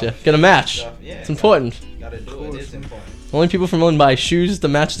match. I got you. Get a match. Yeah, it's important. Gotta do it. It's important. Only people from Lynn buy shoes to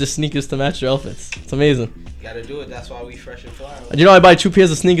match the sneakers to match their outfits. It's amazing. Gotta do it. That's why we fresh and fly. You know I buy 2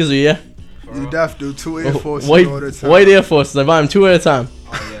 pairs of sneakers a year. You def do 2 Air Forces White, all the time. white Air Forces. I buy them 2 at a time.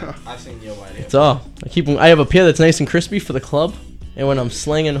 Oh yeah, I seen your white Air. That's all. I keep them. I have a pair that's nice and crispy for the club, and when I'm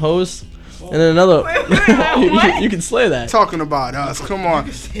slanging hose, and then another. you can slay that. Talking about us. Come on.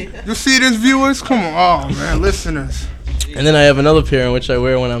 You see this, viewers? Come on. Oh man, listeners. And then I have another pair in which I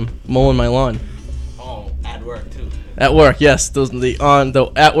wear when I'm mowing my lawn. Oh, at work too. At work, yes. Those are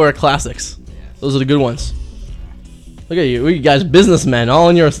the at work classics. Those are the good ones. Look at you guys, businessmen, all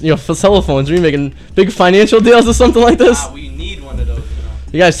on your cell phones. Are you making big financial deals or something like this? We need one of those.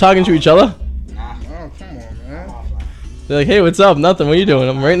 You guys talking to each other? Nah. Oh, come on, man. They're like, hey, what's up? Nothing. What are you doing?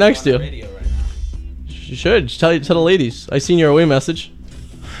 I'm right next to you. You should. Just tell the ladies. I seen your away message.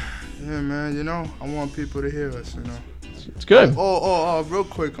 Yeah, man. You know, I want people to hear us. You know. It's good. Oh, real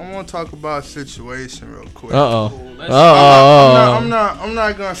quick. I want to talk about a situation real quick. I'm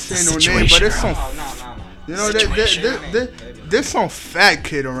not gonna say no name, but it's some. You know, there's some fat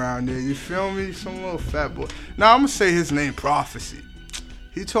kid around there. You feel me? Some little fat boy. Now I'm gonna say his name, Prophecy.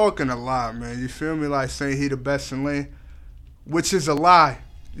 He talking a lot, man. You feel me? Like saying he the best in lane, which is a lie.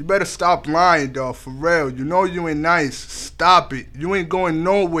 You better stop lying, dog. For real. You know you ain't nice. Stop it. You ain't going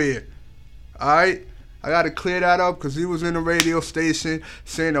nowhere. All right. I got to clear that up because he was in the radio station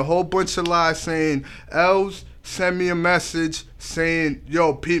saying a whole bunch of lies, saying, Els, send me a message saying,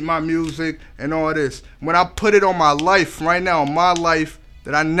 yo, peep my music and all this. When I put it on my life right now, on my life,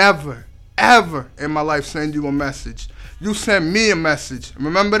 that I never, ever in my life send you a message. You sent me a message.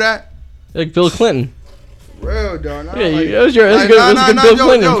 Remember that? Like Bill Clinton. Real, dog. Yeah, it was a good Bill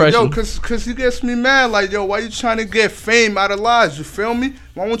Clinton impression. Yo, cause he gets me mad. Like, yo, why you trying to get fame out of lies? You feel me?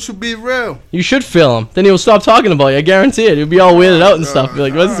 Why won't you be real? You should feel him. Then he'll stop talking about you. I guarantee it. He'll be all weirded out and stuff. Be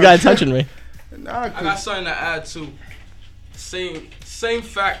like, what's this guy touching me? I got something to add too. Same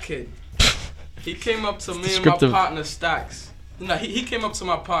fat kid. He came up to me and my partner Stacks. No, he came up to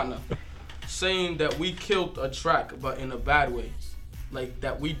my partner saying that we killed a track, but in a bad way. Like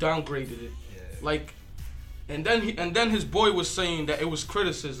that we downgraded it. Like, and then his boy was saying that it was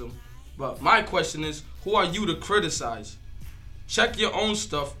criticism. But my question is, who are you to criticize? Check your own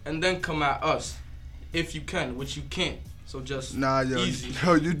stuff and then come at us, if you can, which you can't. So just easy.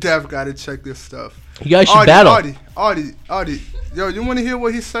 Yo, you def gotta check this stuff. You guys should battle. Arty. Yo, you wanna hear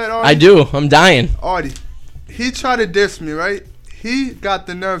what he said, Arty? I do. I'm dying. Arty, he tried to diss me, right? He got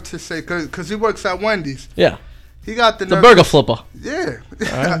the nerve to say, cause he works at Wendy's. Yeah. He got the nerve. The burger flipper. Yeah.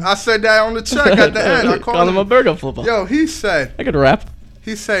 Right. I said that on the check at the end. I called him a burger flipper. Yo, he said. I could rap.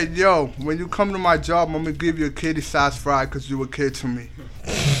 He said, yo, when you come to my job, I'm going to give you a kitty-sized fry because you a kid to me.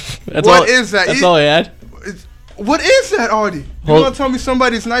 What is that? That's all he had? What is that, Arty? You going to tell me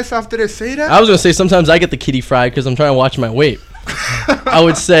somebody's nice after they say that? I was going to say sometimes I get the kitty fry because I'm trying to watch my weight. I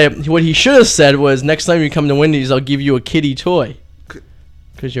would say what he should have said was, next time you come to Wendy's, I'll give you a kitty toy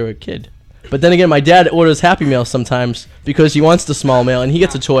because you're a kid. But then again, my dad orders Happy Meal sometimes because he wants the small meal and he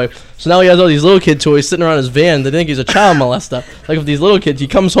gets a toy. So now he has all these little kid toys sitting around his van. They think he's a child molester. Like with these little kids, he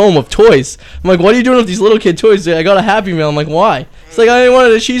comes home with toys. I'm like, what are you doing with these little kid toys? I got a Happy Meal. I'm like, why? It's like, I only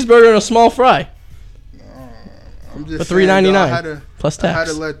wanted a cheeseburger and a small fry. I'm just for $3.99 plus tax. I had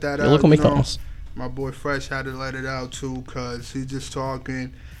to let that Your out. local McDonald's. My boy Fresh had to let it out too because he's just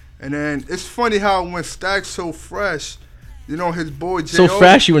talking. And then it's funny how when Stack's so fresh, you know, his boy J.O. So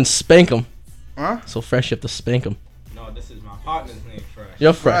fresh, you wouldn't spank him. Huh? So fresh, you have to spank him. No, this is my partner's name, Fresh.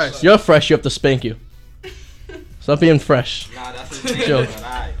 You're fresh. You're fresh, you have to spank you. Stop being fresh. Nah, that's his name. Joke.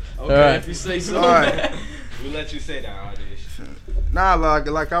 Alright. Okay, all right. If you say so. All right. We let you say that, Arty. Nah,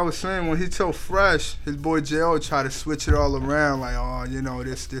 like I was saying, when he told Fresh, his boy J.O. tried to switch it all around, like, oh, you know,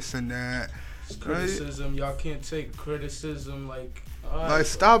 this, and that. It's criticism. Y'all can't take criticism, like... Like,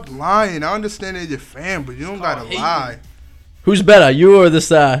 stop lying. I understand that you're fan, but you don't gotta lie. Who's better, you or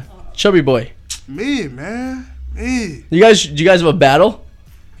this chubby boy? Me, man. Me. Do you guys have a battle?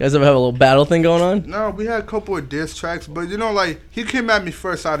 You guys ever have a little battle thing going on? No, we had a couple of diss tracks, but you know, like, he came at me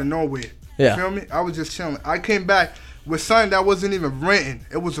first out of nowhere. Yeah. You feel me? I was just chilling. I came back with something that wasn't even written.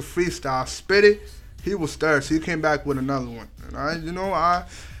 It was a freestyle. I spit it. He was third, so he came back with another one.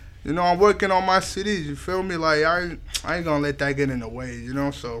 And I'm working on my CDs. You feel me? Like, I ain't gonna let that get in the way, you know?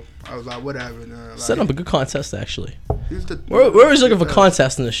 So I was like, whatever. Like, set up a good contest, actually. We're always looking for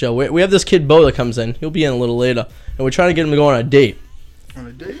contests in the show. We have this kid, Bo, that comes in. He'll be in a little later. And we're trying to get him to go on a date. On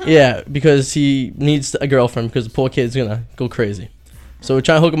a date? Yeah, because he needs a girlfriend because the poor kid's going to go crazy. So we're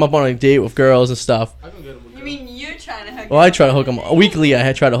trying to hook him up on a date with girls and stuff. You mean you're trying to hook him up? Well, I try to hook him up. Weekly,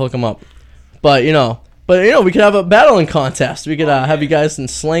 I try to hook him up. But But you know, we could have a battling contest. We could have you guys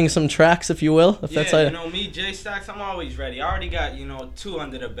slang some tracks, if you will. If that's how you know me, Jay Stacks, I'm always ready. I already got 2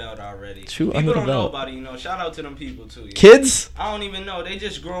 under the belt already. Two people under the don't know belt. about it. Shout out to them people too. Kids? I don't even know. They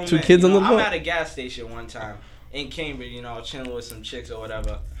just grown 2 men. kids on the belt. I'm at a gas station one time in Cambridge. Chilling with some chicks or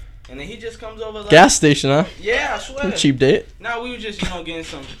whatever. And then he just comes over like... Gas station, huh? Yeah, I swear. Cheap date. Now we were just, getting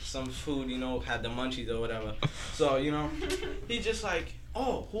some food, had the munchies or whatever. So, he just like,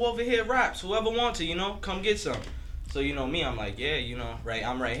 oh, who over here raps? Whoever wants to, come get some. So, me, I'm like, yeah, right,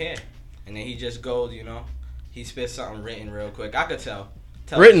 I'm right here. And then he just goes, he spits something written real quick. I could tell.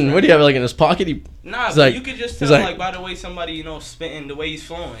 Written? What do you have, like, in his pocket? Nah, but like, you could just tell, like, by the way somebody, spitting, the way he's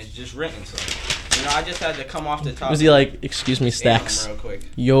flowing, it's just written. So, I just had to come off the top. Was he like, excuse me, Stacks? Real quick.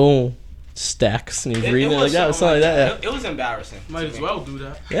 Yo, Stacks. And he was reading it like that or something like that. It was embarrassing. Might as well do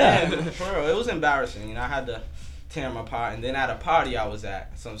that. Yeah. For real, it was embarrassing. I had to tear him apart. And then at a party I was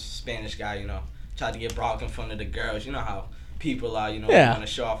at, some Spanish guy, tried to get brought in front of the girls. You know how people are, Yeah. want to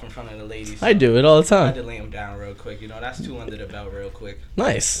show off in front of the ladies. So I do it all the time. I had to lay him down real quick. That's 2 under the belt real quick.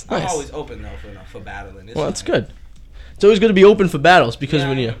 Nice. I'm always open, though, for battling. Well, that's good. It's always good to be open for battles because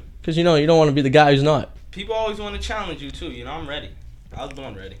you don't want to be the guy who's not. People always want to challenge you, too. I'm ready. I was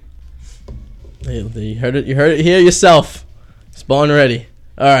born ready. You heard it. You heard it here yourself. It's born ready.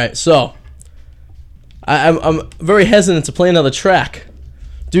 All right, so I'm very hesitant to play another track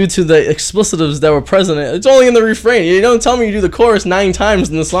due to the explicitives that were present. It's only in the refrain. You don't tell me you do the chorus 9 times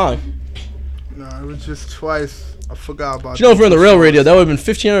in the song. No, it was just twice. I forgot about. If we're on the real radio, that would have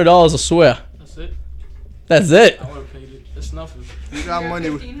been $1,500. I swear. That's it. That's it. I would have paid it. It's nothing. You got money.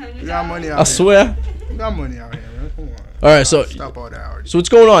 You got money out I swear. You got money out here, man. Come on. All right, so Stop all that already. So what's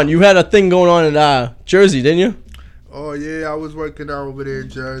going on? You had a thing going on in Jersey, didn't you? Oh yeah, I was working out over there in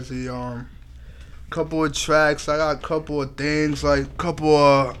Jersey. Couple of tracks. I got a couple of things, like couple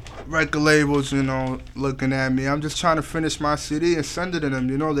of record labels, looking at me. I'm just trying to finish my CD and send it to them.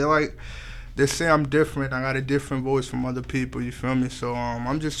 They say I'm different. I got a different voice from other people. You feel me? So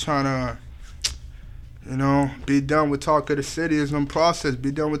I'm just trying to, be done with Talk of the City. It's in process.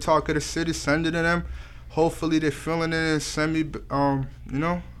 Be done with Talk of the City. Send it to them. Hopefully they're feeling it and send me,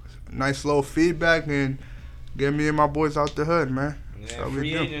 nice little feedback and get me and my boys out the hood, man. Yeah,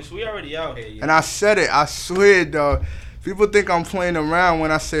 free agents, we already out here. And I said it, I swear, dog. People think I'm playing around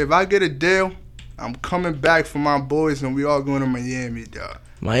when I say if I get a deal, I'm coming back for my boys and we all going to Miami, dog.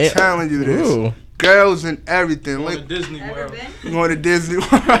 I'm telling you this. Ooh. Girls and everything. Going to Disney World. Going to Disney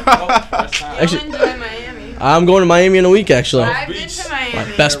World. Actually, I'm going to Miami. I'm going to Miami in a week, actually. I've been to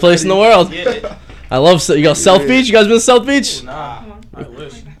Miami. Best place in the world. I love. You got South Beach. You guys been to South Beach? Nah, I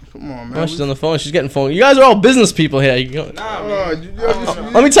wish. Come on, man. Oh, she's on the phone. She's getting phone. You guys are all business people here. Let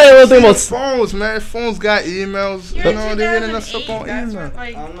me tell you a little thing about phones, man. Phones got emails. They're hitting us up on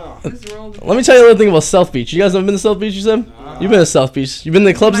email. Let me tell you a little thing about South Beach. You guys ever been to South Beach? You said you've been to South Beach. You've been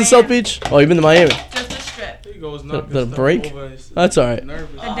to the clubs in South Beach. Oh, you've been to Miami. Just the strip. The break. That's all right.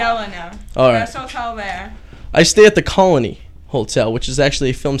 Adela now. All right. Best hotel there. I stay at the Colony Hotel, which is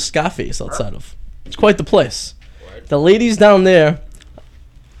actually a film Scarface outside of. It's quite the place. The ladies down there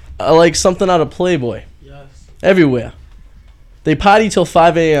are like something out of Playboy. Yes. Everywhere. They party till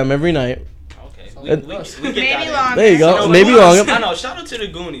 5 a.m. every night. Okay. We get maybe longer. There you go. Maybe longer. I know. Shout out to the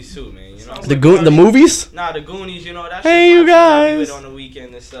Goonies too, man. The movies? Nah, the Goonies. That's hey, you guys. On the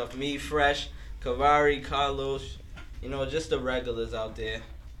weekend and stuff. Me, Fresh, Kavari, Carlos. Just the regulars out there.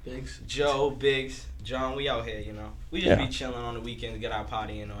 Biggs. Joe, Biggs, John. We out here. We just be chilling on the weekends, get our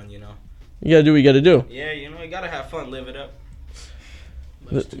partying on. You gotta do what you gotta do. Yeah, you gotta have fun, live it up.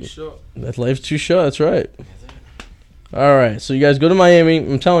 Life's too short. That life's too short. That's right. All right, so you guys go to Miami.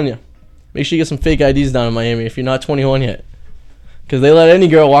 I'm telling you, make sure you get some fake IDs down in Miami if you're not 21 yet, because they let any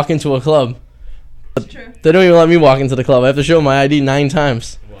girl walk into a club. That's true. They don't even let me walk into the club. I have to show my ID 9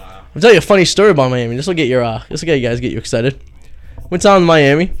 times. Wow. I'll tell you a funny story about Miami. This will get you guys get you excited. Went down to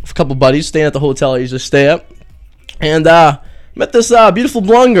Miami with a couple buddies, staying at the hotel I usually stay at, and met this beautiful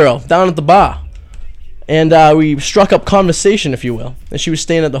blonde girl down at the bar. And we struck up conversation, if you will. And she was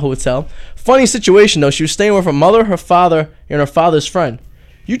staying at the hotel. Funny situation, though. She was staying with her mother, her father, and her father's friend.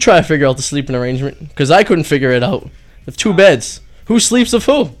 You try to figure out the sleeping arrangement, because I couldn't figure it out. With 2 beds. Who sleeps with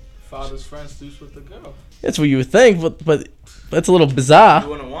who? Father's friend sleeps with the girl. That's what you would think, but that's a little bizarre. You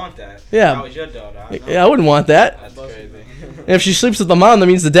wouldn't want that. Yeah. That was your daughter. I wouldn't want that. That's crazy. And if she sleeps with the mom, that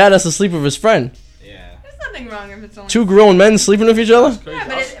means the dad has to sleep with his friend. There's nothing wrong if it's only 2 grown men sleeping with each other? Yeah,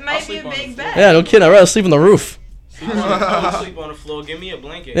 but it might be a big bed. Yeah, no kidding. I'd rather sleep on the roof. Sleep on the floor. Give me a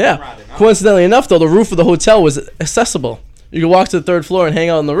blanket. Yeah. Coincidentally enough, though, the roof of the hotel was accessible. You could walk to the 3rd floor and hang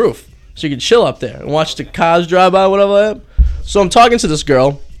out on the roof. So you could chill up there and watch the cars drive by, whatever. So I'm talking to this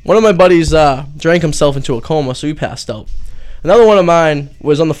girl, One of my buddies drank himself into a coma, so he passed out. Another one of mine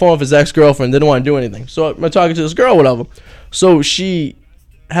was on the phone with his ex-girlfriend, didn't want to do anything. So I'm talking to this girl, whatever. So she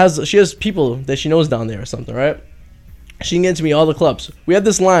has people that she knows down there or something, right? She can get into me all the clubs. We had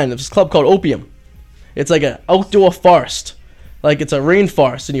this line, this club called Opium. It's like an outdoor forest. Like it's a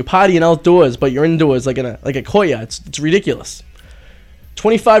rainforest, and you're partying outdoors, but you're indoors like a courtyard. It's ridiculous.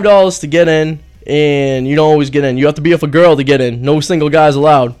 $25 to get in, and you don't always get in. You have to be with a girl to get in. No single guys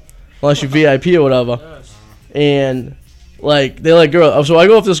allowed, unless you're VIP or whatever. And like they let girl. So I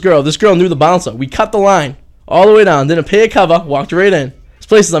go with this girl. This girl knew the bouncer. We cut the line all the way down. Didn't pay a cover. Walked right in. This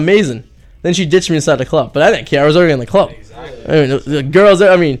place is amazing. Then she ditched me inside the club, but I didn't care. I was already in the club. Exactly. I mean, the girls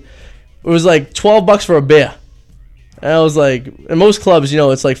there. I mean, it was like $12 for a beer. And I was like, in most clubs,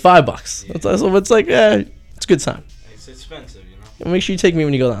 it's like $5. Yeah. So it's like, it's a good time. It's expensive, And make sure you take me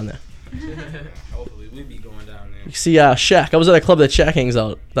when you go down there. Hopefully, we'll be going down there. You see, Shaq. I was at a club that Shaq hangs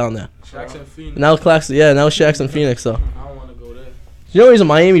out down there. Shaq's in Phoenix. Now Shaq's in Phoenix, though. I don't want to go there. You know he's a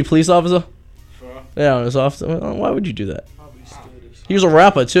Miami police officer? Sure. Yeah, on his officer. Why would you do that? He was a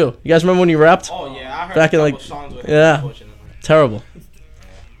rapper, too. You guys remember when he rapped? Oh, yeah. I heard back a in, couple songs with him, unfortunately. Terrible.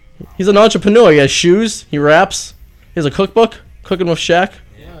 He's an entrepreneur. He has shoes. He raps. He has a cookbook, Cooking with Shaq.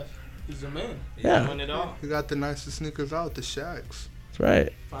 Yeah, he's a man. Yeah. He got the nicest sneakers out, the Shaqs. That's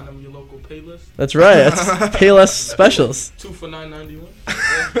right. Find them in your local Payless. That's right. That's Payless specials. 2 for $9.91.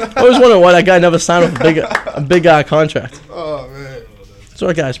 I always wonder why that guy never signed with a big contract. Oh, man. It's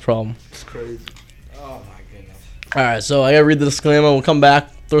our guy's problem. It's crazy. Oh, my goodness. All right, so I got to read the disclaimer. We'll come back,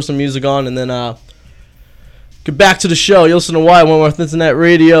 throw some music on, and then get back to the show. You listen to Wentworth Internet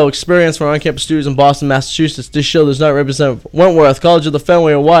Radio Experience from on-campus studios in Boston, Massachusetts. This show does not represent Wentworth, College of the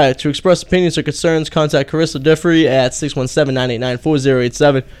Fenway, or Wyatt. To express opinions or concerns, contact Carissa Diffrey at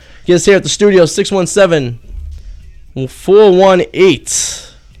 617-989-4087. Get us here at the studio,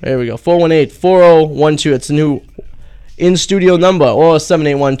 617-418. There we go, 418-4012. It's a new in-studio number, or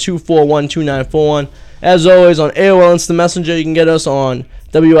 781-241-2941. As always, on AOL Instant Messenger, you can get us on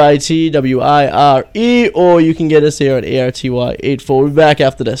WITWIRE, or you can get us here at ARTY84. We'll be back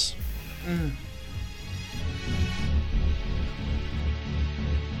after this.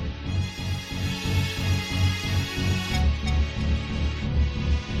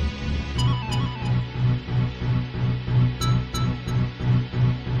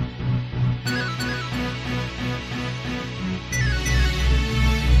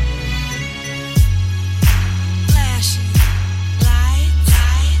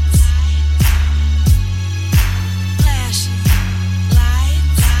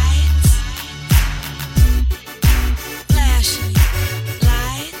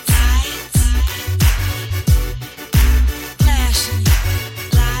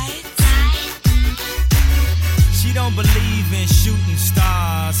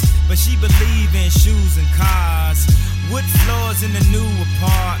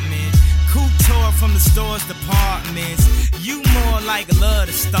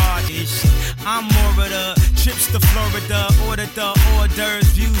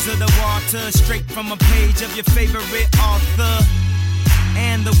 Straight from a page of your favorite author.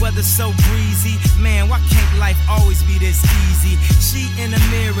 And the weather's so breezy. Man, why can't life always be this easy? She in the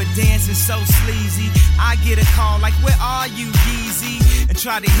mirror dancing so sleazy. I get a call like, where are you, Yeezy? And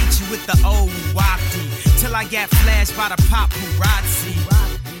try to hit you with the old wacky. Till I got flashed by the paparazzi.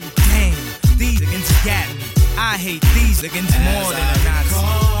 Damn, these niggas got me. I hate these niggas more than a Nazi.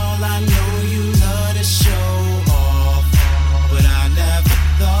 I know you love to show off, but I never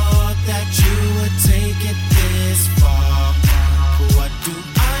thought that you would take it this far. What do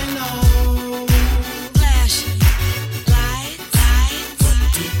I know? Flashing lights. What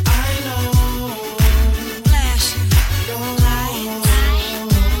do I know? Flashing lights.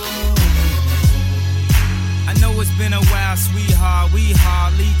 I know it's been a while, sweetheart. We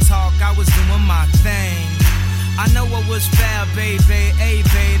hardly talk. I was doing my thing. I know it was fair, baby. Hey,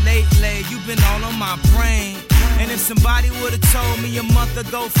 babe, lately you've been all on my brain. And if somebody would've told me a month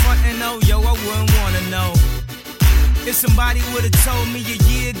ago, front and oh, yo, I wouldn't wanna know. If somebody would've told me a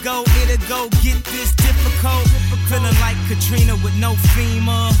year ago, it'd go get this difficult. Feeling like Katrina with no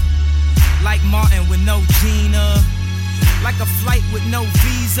FEMA, like Martin with no Gina, like a flight with no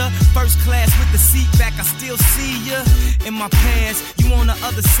visa, first class with the seat back, I still see ya. In my past, you on the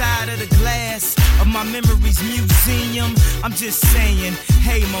other side of the glass of my memories museum. I'm just saying,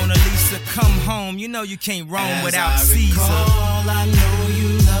 hey Mona Lisa, come home. You know you can't roam without Caesar. I know you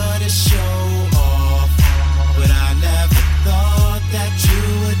love to show off, but I never thought that you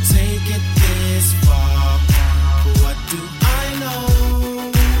would take it this far. What do I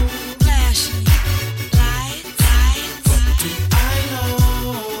know? Flashing lights. What do I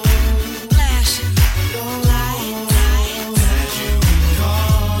know?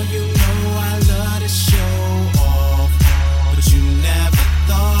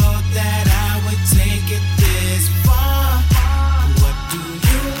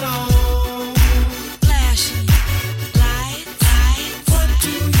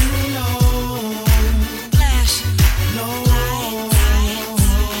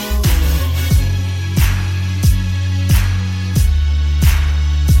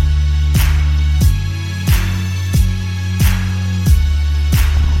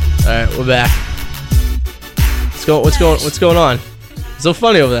 We're back. What's going on? It's so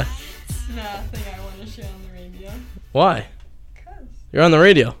funny over there. Nothing I want to share on the radio. Why? You're on the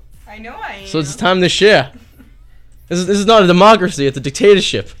radio. I know I am. So it's time to share. This is not a democracy. It's a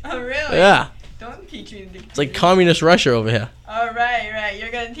dictatorship. Oh, really? Yeah. Don't teach me the dictatorship. It's like communist Russia over here. Oh, right.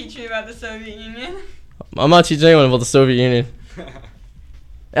 You're going to teach me about the Soviet Union? I'm not teaching anyone about the Soviet Union.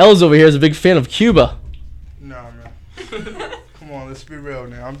 Els over here is a big fan of Cuba. Nah, man. Come on, let's be real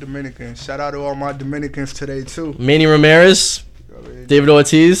now. I'm Dominican. Shout out to all my Dominicans today, too. Manny Ramirez, David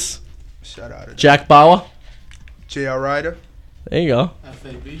Ortiz, Shout out to Jack Bauer, J.R. Ryder. There you go.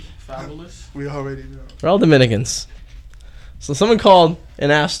 FAB, Fabulous. We already know. We're all Dominicans. So someone called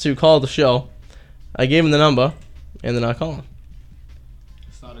and asked to call the show. I gave them the number, and they're not calling.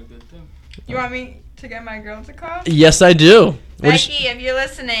 It's not a good thing. You want me to get my girl to call? Yes, I do. Becky, if you're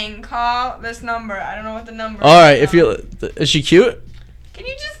listening, call this number. I don't know what the number All right, is she cute? Can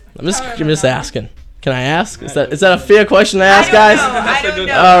you just... I'm just asking. Can I ask? Is that a fair question to ask, guys? I don't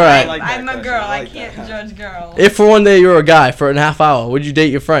know. All right. I'm a girl. I can't judge girls. If for one day you were a guy for a half hour, would you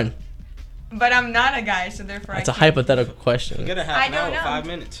date your friend? But I'm not a guy, so therefore That's a hypothetical question. You get a half an hour, 5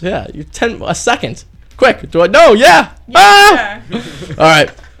 minutes. Yeah, a second. Quick. Do I? No. Yeah. Ah! Sure. All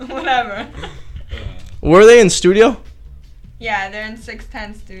right. Whatever. Were they in studio? Yeah, they're in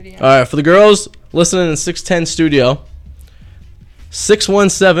 610 studio. All right, for the girls listening in 610 studio,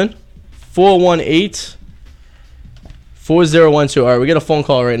 617-418-4012. All right, we get a phone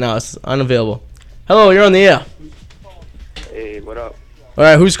call right now. It's unavailable. Hello, you're on the air. Hey, what up? All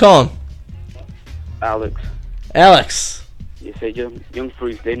right, who's calling? Alex. Alex. You say young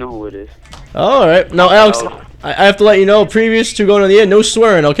freaks, they know who it is. All right. Now, Alex, I have to let you know, previous to going on the air, no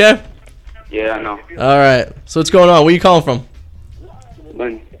swearing, okay? Yeah, I know. All right. So what's going on? Where you calling from?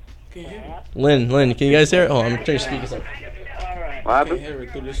 Lynn. Lynn, can you guys hear it? Oh, I'm turning your speakers up. What happened? Hear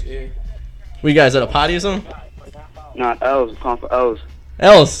it through this ear. We guys at a party or something? Nah, Els. Calling for Els.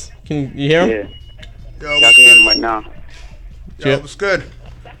 Els, can you hear him? Yeah. Yo, I can hear him right now. Yo, what's good?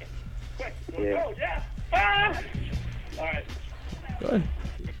 Yeah. Good.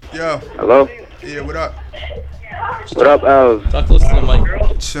 Yo. Hello? Yeah, what up? What up, Els? Talk close to the mic.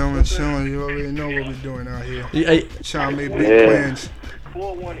 Chillin'. You already know what we're doing out here. Trying to make big plans.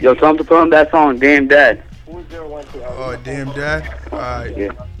 Yo, tell him to put on that song, Damn Dad. Oh, Damn Dad? Alright.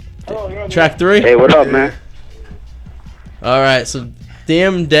 Yeah. Track 3? Hey, what up, man? All right, so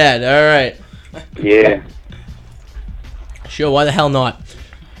Damn Dad. All right. Yeah. Sure, why the hell not?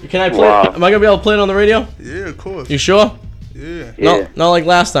 Can I play Wow. Am I going to be able to play it on the radio? Yeah, of course. You sure? Yeah. Not like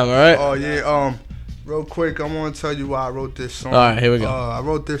last time, all right? Oh, yeah. Real quick, I want to tell you why I wrote this song. All right, here we go. I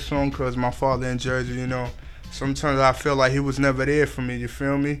wrote this song because my father in Jersey, you know, sometimes I feel like he was never there for me, you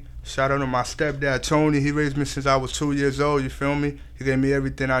feel me? Shout out to my stepdad, Tony. He raised me since I was 2 years old, you feel me? He gave me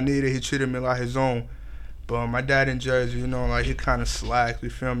everything I needed. He treated me like his own. But my dad in Jersey, you know, like he kind of slacked, you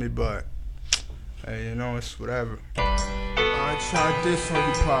feel me? But, hey, you know, it's whatever. I ain't trying to diss on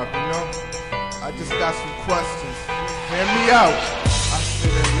you, Pop, you know? I just got some questions. Hear me out. I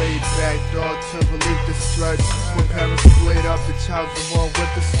sit and laid back, dog, to relieve the stress. When parents split up, the child's the one with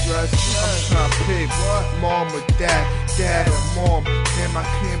the stress. I'm trying to pick mom or dad or mom. Damn, I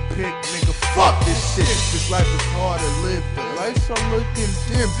can't pick, nigga, fuck this shit. This life is hard to live, the lights are looking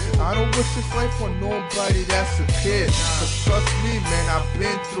dim. I don't wish this life on nobody that's a kid. Cause trust me, man, I've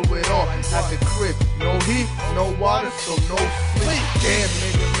been through it all. At the crib, no heat, no water, so no sleep. Damn,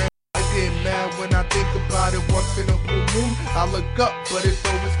 nigga, man. I get mad when I think about it. Once in a blue moon, I look up, but it's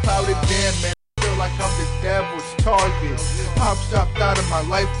always clouded. Damn, man, I feel like I'm the devil's target. Pops dropped out of my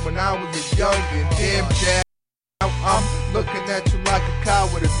life when I was a youngin'. Damn, Dad, now I'm looking at you like a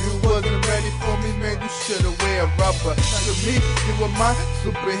coward. If you wasn't ready for me, man, you should've wear rubber. To me, you were my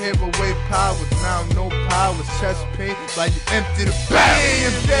superhero way powers. Now no powers, chest pain like you empty the bag.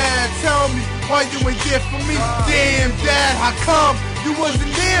 Damn, Dad, tell me why you ain't there for me. Damn, Dad, how come you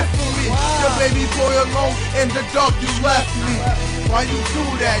wasn't there for me? Your baby boy alone in the dark, you left me. Why you do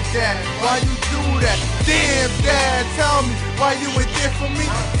that, Dad? Why you do that? Damn, Dad, tell me why you ain't there for me.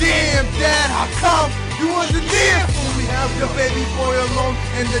 Damn, Dad, how come you wasn't there for me? Your baby boy alone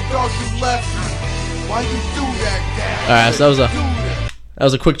in the dark, you left me. Why you do that, Dad? All right, so that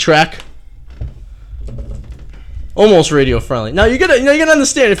was a quick track. Almost radio friendly. Now you gotta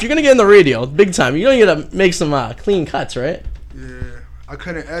understand, if you're gonna get in the radio big time, you gotta make some clean cuts, right? Yeah, I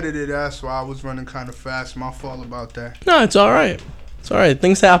couldn't edit it. That's why I was running kind of fast. My fault about that. No, it's all right. It's all right.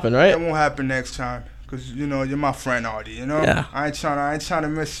 Things happen, right? It won't happen next time, cause you know you're my friend, Arty. You know. Yeah. I ain't trying to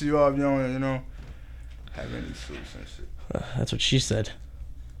mess you up. You know, have any suits and shit. That's what she said.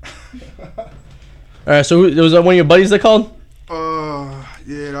 All right. So was that one of your buddies that called?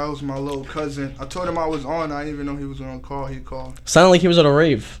 Yeah, that was my little cousin. I told him I was on. I didn't even know he was gonna call. He called. Sounded like he was at a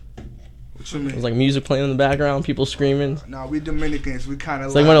rave. What you mean? It was like music playing in the background, people screaming. Nah, we Dominicans. We kind of.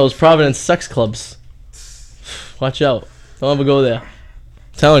 It's like one of those Providence sex clubs. Watch out! Don't ever go there. I'm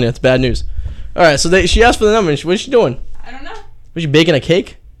telling you, it's bad news. All right, so she asked for the number. What is she doing? I don't know. Was she baking a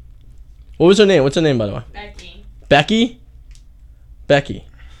cake? What was her name? What's her name, by the way? Becky. Becky? Becky.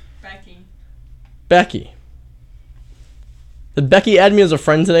 Becky. Becky. Did Becky add me as a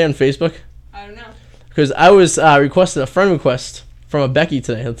friend today on Facebook? I don't know. Because I was requested a friend request from a Becky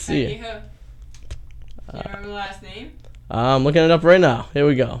today. Let's see. Becky who? Do you remember the last name? I'm looking it up right now. Here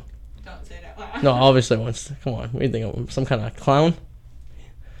we go. Don't say that loud. No, obviously once. Come on. What do you think? I'm some kind of clown?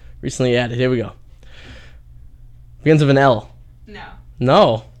 Recently added. Here we go. Begins with an L. No.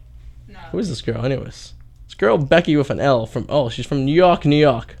 No. No. Who is this girl, anyways? This girl Becky with an L from. Oh, she's from New York, New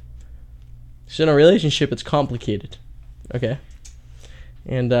York. She's in a relationship. It's complicated. Okay.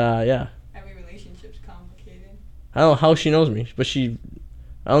 And yeah. Every relationship's complicated. I don't know how she knows me, but I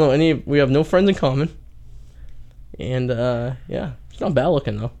don't know any. We have no friends in common. And yeah, she's not bad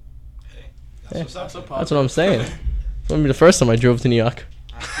looking though. Hey, that's what I'm saying. It's gonna be the first time I drove to New York.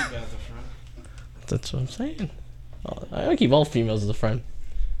 That's what I'm saying. I don't keep all females as a friend.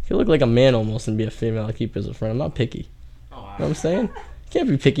 If you look like a man almost and be a female, I keep you as a friend. I'm not picky. You know what I'm saying? You can't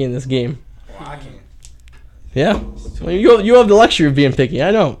be picky in this game. Well, I can't. Yeah. Well, you have the luxury of being picky.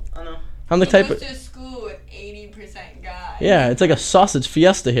 I don't. I know. I'm the type of. Goes to school with 80% guys. Yeah, it's like a sausage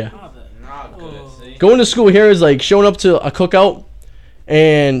fiesta here. Not good, see? Going to school here is like showing up to a cookout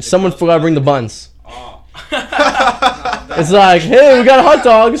and someone forgot to bring the buns. Oh. It's like, hey, we got hot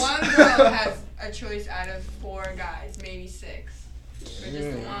dogs. One girl has a choice out of 4 guys, maybe 6. For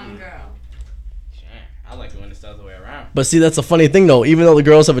just one girl. I like it when it's the other way around. But see, that's a funny thing though. Even though the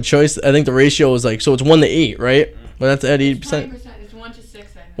girls have a choice, I think the ratio is like, so it's 1 to 8, right? But that's at 80%. 20%. It's 1 to 6,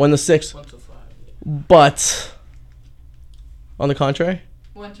 I think. 1 to 6. 1 to 5. But on the contrary.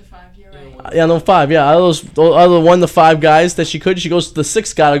 1 to 5, you're right. Yeah, no 5. Yeah, out of the 1 to 5 guys that she goes to the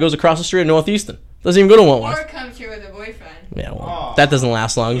 6th guy that goes across the street at Northeastern. Doesn't even go to Wentworth. Or comes here with a boyfriend. Yeah, well, that doesn't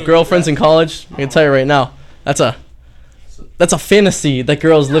last long. Girlfriends in college, I can tell you right now, that's a fantasy that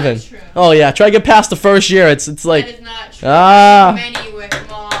girls live in. True. Oh yeah, try to get past the first year. It's like That is not true. Many with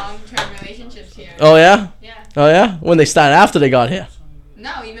long-term relationships here. Oh yeah. Yeah. Oh yeah. When they started after they got here.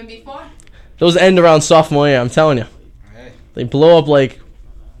 No, even before. Those end around sophomore year. I'm telling you. They blow up like.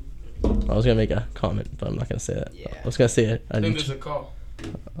 I was gonna make a comment, but I'm not gonna say that. I was gonna say it. I think there's a call.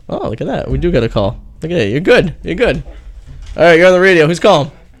 Oh, look at that. We do get a call. Look at it. You're good. You're good. All right, you're on the radio. Who's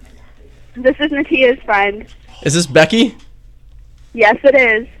calling? This is Natia's friend. Is this Becky? Yes, it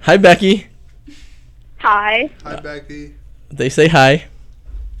is. Hi, Becky. Hi. Hi, Becky. They say hi.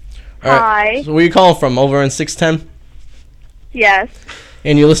 All right. Hi. So where you calling from? Over in 610? Yes.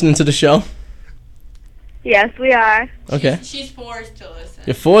 And you listening to the show? Yes, we are. Okay. She's forced to listen.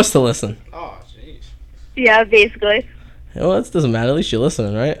 You're forced to listen. Oh, jeez. Yeah, basically. Well, that doesn't matter. At least you're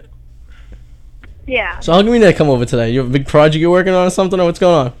listening, right? Yeah. So how come you didn't come over today? You have a big project you're working on or something, or what's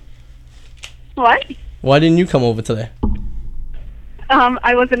going on? What? Why didn't you come over today?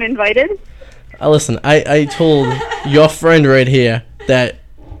 I wasn't invited. Listen, I told your friend right here that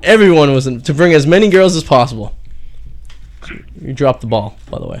everyone was to bring as many girls as possible. You dropped the ball,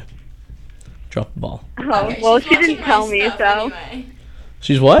 by the way. Dropped the ball. Oh, Okay, well, she's she didn't watching tell my me, stuff so. anyway.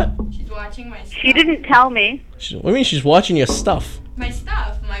 She's what? She's watching my stuff. She didn't tell me. What do you mean she's watching your stuff? My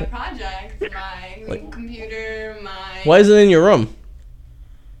stuff, my project, my computer, my... Why is it in your room?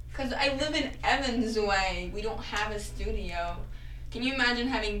 Because I live in Evansway. We don't have a studio. Can you imagine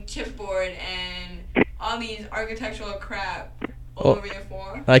having chipboard and all these architectural crap all over your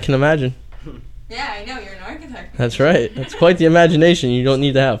floor? I can imagine. Yeah, I know. You're an architect. That's right. That's quite the imagination you don't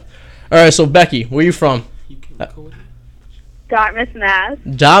need to have. All right, so Becky, where are you from? Dartmouth, Mass.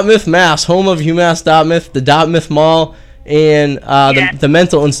 Dartmouth, Mass, home of UMass Dartmouth, the Dartmouth Mall, and the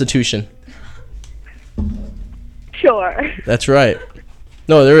mental institution. Sure. That's right.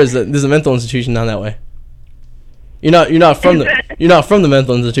 No, there's a mental institution down that way. You're not from the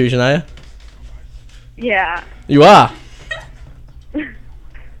mental institution, are you? Yeah. You are.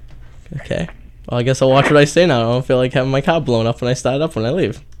 Okay. Well, I guess I'll watch what I say now. I don't feel like having my car blown up when I start up when I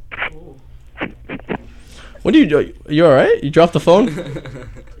leave. What do you do? You all right? You dropped the phone?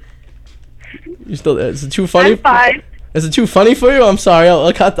 You still? Is it too funny? I'm fine. Is it too funny for you? I'm sorry.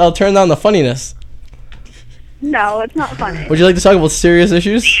 I'll turn down the funniness. No, it's not funny. Would you like to talk about serious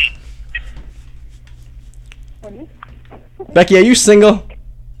issues? Becky, are you single?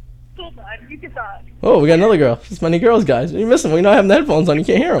 Hold on, you can talk. Oh, we got another girl. There's many girls, guys. You're missing. We're not having the headphones on. You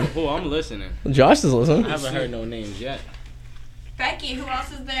can't hear them. Oh, I'm listening. Josh is listening. I haven't heard no names yet. Becky, who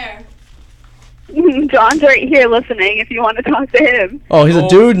else is there? John's right here listening. If you want to talk to him. Oh, he's a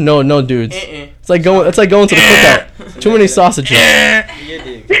dude? No, no dudes. It's like going to the cookout. Too many sausages.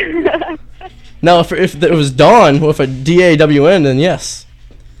 Now, if it was Dawn with a D-A-W-N, then yes.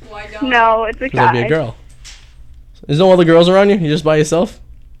 No, it's a Because that'd be guy. a girl. There's no other girls around you? You just by yourself?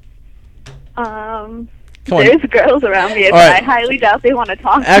 Come on. There's girls around me, but Alright. I highly doubt they want to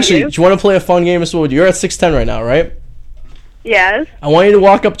talk to Actually, you. do you want to play a fun game, Mr. Wood? You're at 610 right now, right? Yes. I want you to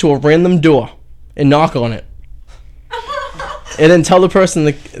walk up to a random door and knock on it. And then tell the person,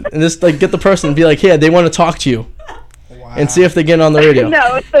 and just like get the person and be like, "Here, they want to talk to you." And see if they get on the radio.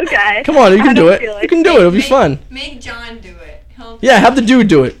 No, it's okay. Come on, you I can do don't it. feel like You can do it. It'll be fun. Make John do it. Yeah, have the dude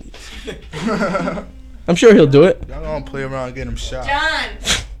do it. I'm sure he'll do it. Y'all gonna play around and get him shot. John,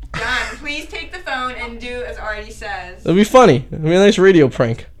 please take the phone and do as Arty says. It'll be funny. It'll be a nice radio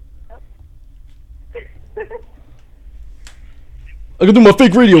prank. I can do my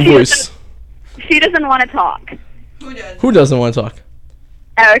fake radio voice. She doesn't want to talk. Who doesn't want to talk?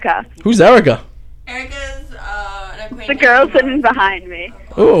 Erica. Who's Erica? Erica's an acquaintance. The girl sitting behind me.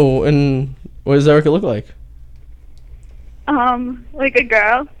 Oh, and what does Erica look like? Like a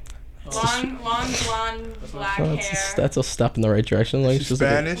girl. Long blonde, black hair. That's a step in the right direction. Like she's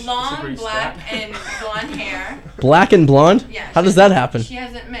Spanish? Long black and blonde hair. Black and blonde? Yeah, How does that happen? She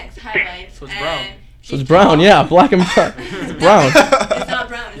has it mixed highlights. So it's brown. So it's brown, yeah, black and brown. It's brown. It's not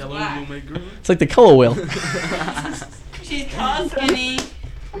brown, it's black. It's like the color wheel. She's tall, skinny.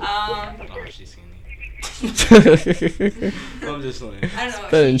 She's skinny. I'm just like. I don't know.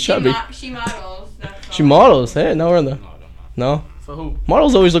 Better than chubby. She models. That's She models. Hey, now we're in the. No. For who?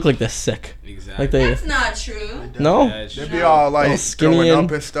 Models always look like they're sick. Exactly. Like they. That's not true. No. They be all like skinny going and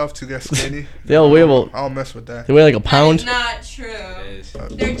up and stuff to get skinny. they all weigh about. I don't mess with that. They weigh like a pound. Not true.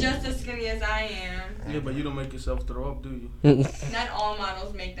 They're just as skinny as I am. Yeah, but you don't make yourself throw up, do you? Not all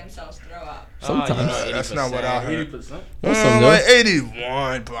models make themselves throw up. Sometimes. That's not what I heard. 80%. No, some do. Like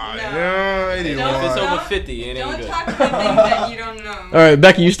 81, probably. Yeah, 81. If it's over 50, it ain't Don't good. talk about things that you don't know. All right,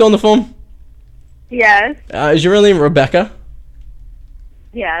 Becky, you still on the phone? Yes. Is your real name Rebecca?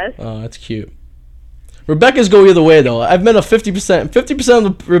 Yes. Oh, that's cute. Rebecca's go either way though. I've met a 50%. 50%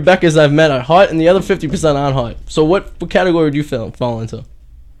 of the Rebeccas I've met are hot, and the other 50% aren't hot. So what category do you fall into?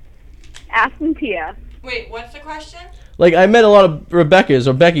 Aston Tia. Wait, what's the question? Like I met a lot of Rebeccas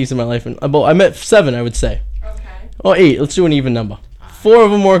or Beckys in my life, and I met 7, I would say. Okay. Or 8. Let's do an even number. 4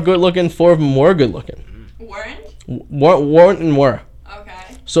 of them were good looking. 4 of them were good looking. Weren't and were. Okay.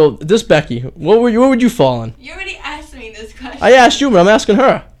 So this Becky, what would you fall on? You already asked me this question. I asked you, but I'm asking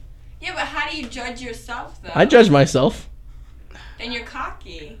her. Yeah, but how do you judge yourself though? I judge myself. Then you're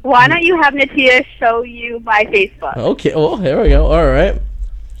cocky. Why don't you have Natia show you my Facebook? Okay. Well, here we go. All right.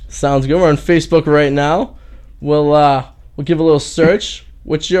 Sounds good. We're on Facebook right now. We'll give a little search.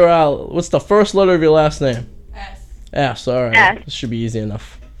 What's the first letter of your last name? S. S. All right. S. This should be easy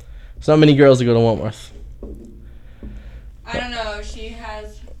enough. There's not many girls that go to Wentworth. I don't know. She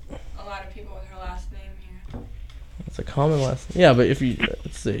has a lot of people with her last name here. It's a common last name. Yeah, but if you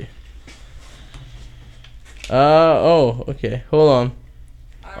let's see. Oh, okay. Hold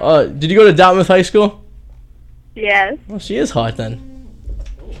on. Did you go to Dartmouth High School? Yes. Well, she is hot then.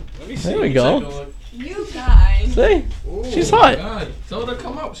 There we go. You guys. See? She's Oh, hot. God. Tell her to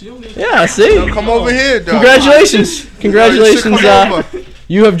come up. She don't need Yeah, see? Now come over here, dog. Congratulations. Congratulations. Come over.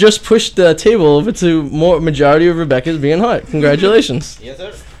 You have just pushed the table over to more majority of Rebecca's being hot. Congratulations. Yes,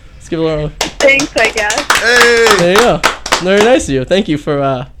 sir. Let's give her a... Thanks, I guess. Hey. There you go. Very nice of you. Thank you for,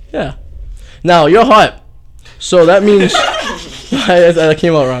 yeah. Now, you're hot. So that means... I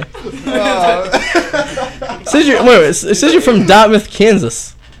came out wrong. It says you're from Dartmouth,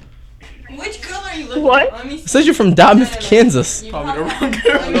 Kansas. Which girl are you looking What? at? Let me It says you're from Dartmouth, Kansas. Probably the wrong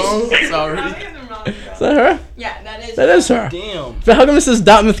girl. No, sorry. Is that her? Yeah, that is. That is her. Damn. But how come it says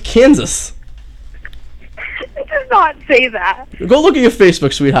Dartmouth, Kansas? It does not say that. Go look at your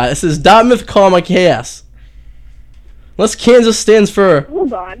Facebook, sweetheart. It says Dartmouth, KS. Unless Kansas stands for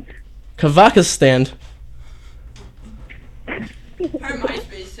Hold on. Kazakhstan. Her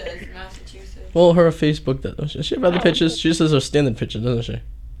MySpace says Massachusetts. Well, her Facebook does. She have other pictures. She just says her standard picture, doesn't she?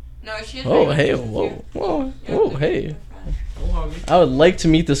 No, she has. Oh, hey, whoa, hey. I would like to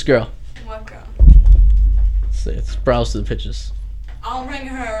meet this girl. What girl? Let's see. Let's browse through the pictures. I'll bring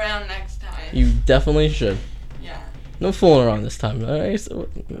her around next time. You definitely should. Yeah. No fooling around this time. All right. So,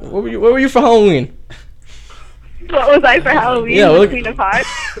 what were you for Halloween? What was I for Halloween? Yeah, The Queen of Hearts.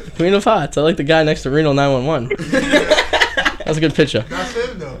 Queen of Hearts. I like the guy next to Reno 911. That's a good picture. That's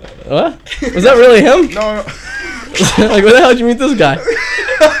him, though. What? Was that really him? No. Like, where the hell did you meet this guy?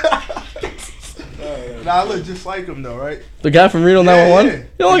 Nah, I look just like him though, right? The guy from Reno 911? Yeah. You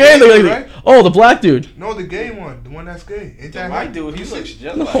don't look anything like Right? Oh, the black dude. No, the gay one. The one that's gay. Ain't that white him? dude, he looks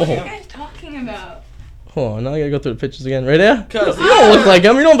just No. like What are you him. guys talking about? Hold on, now I gotta go through the pictures again. Right there? You Cause don't look like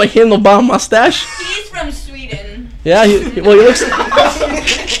him. You don't have a handlebar mustache. He's from Sweden. Yeah, he looks.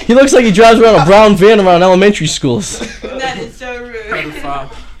 He looks like he drives around a brown van around elementary schools. That is so rude.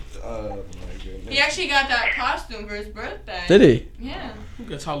 Pedophile. He actually got that costume for his birthday. Did he? Yeah. Who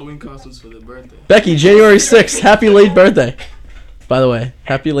gets Halloween costumes for their birthday? Becky, January 6th. Happy late birthday. By the way,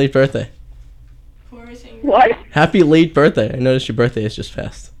 happy late birthday. What? Happy late birthday. I noticed your birthday is just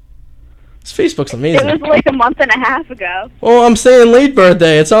passed. This Facebook's It amazing. was like a month and a half ago. Oh, I'm saying late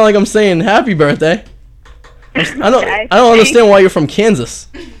birthday. It's not like I'm saying happy birthday. I don't understand why you're from Kansas.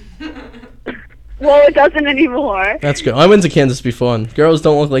 Well, it doesn't anymore. That's good. I went to Kansas before, and girls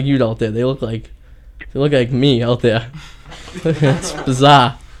don't look like you out there. They look like me out there. It's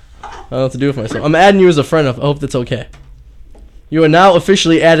bizarre. I don't know what to do with myself. I'm adding you as a friend. I hope that's okay. You are now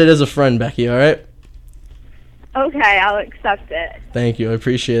officially added as a friend, Becky. All right. Okay, I'll accept it. Thank you. I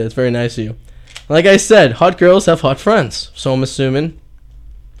appreciate it. It's very nice of you. Like I said, hot girls have hot friends. So I'm assuming.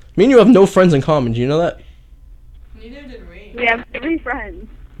 Me and you have no friends in common. Do you know that? Neither did we. We have 3 friends.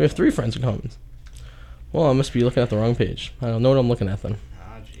 We have 3 friends in common. Well, I must be looking at the wrong page. I don't know what I'm looking at then.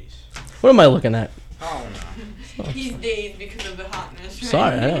 What am I looking at? Oh, no. He's dazed because of the hotness. Right?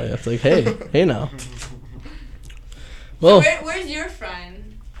 Sorry, I know. It's like, hey now. Well, So where's your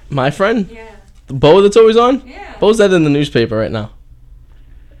friend? my friend? Yeah. The Bo that's always on? Yeah. Bo's that in the newspaper right now.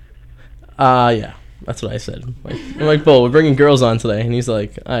 Yeah. That's what I said. I'm like, Bo, we're bringing girls on today. And he's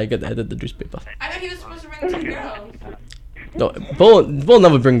like, I did the newspaper. I thought he was supposed to bring 2 girls. No, Bo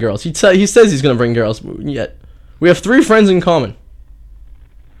never bring girls. He says he's going to bring girls. Yet we have 3 friends in common.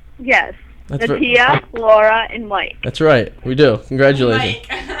 Yes. That's Natia, Laura, and Mike. That's right. We do. Congratulations.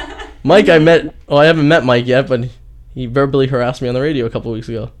 Mike, I met. Well, I haven't met Mike yet, but he verbally harassed me on the radio a couple weeks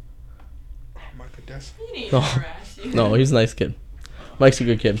ago. No, he's a nice kid. Mike's a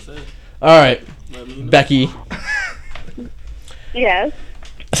good kid. All right, Becky. Yes.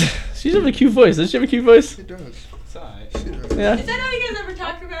 She's having a cute voice. Does she have a cute voice? She does. It's alright. Yeah. Is that all you guys ever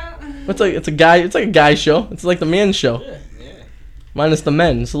talk about? It's like a guy show. It's like the man show. Yeah. Minus the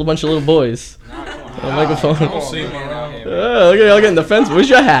men. It's a bunch of little boys. On a microphone. I don't see him around here. Look at y'all getting defensive. Where's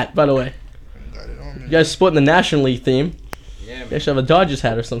your hat, by the way? You guys sporting the National League theme. Yeah, man. You guys should have a Dodgers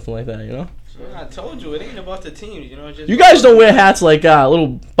hat or something like that, you know? I told you, it ain't about the team, you know. Just You guys don't wear hats like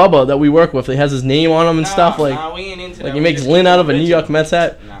little Bubba that we work with. He has his name on them and stuff. Like, we ain't into like that. he We makes just Lynn out of a keep it New York Mets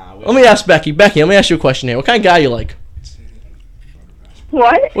hat. we Let me ask Becky. Becky, let me ask you a question here. What kind of guy you like?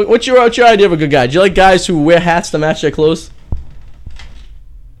 What? What's your idea of a good guy? Do you like guys who wear hats to match their clothes?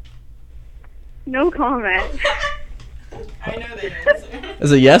 No comment. I know the answer.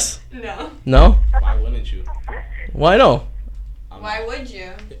 Is it yes? No. No? Why wouldn't you? Why no? Why would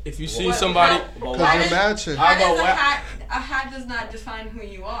you? If you see somebody, Why does a hat does not define who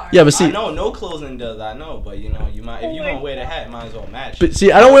you are? Yeah, but see- I know no clothing does. I know, but you know, if you gonna wear the hat, might as well match. But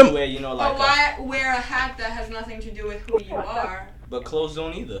see, I don't wear- wear, you know, like But why wear a hat that has nothing to do with who you are? but clothes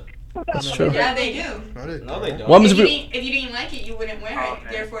don't either. That's true. Yeah, they do. No, they don't. What happens If if you didn't like it, you wouldn't wear it.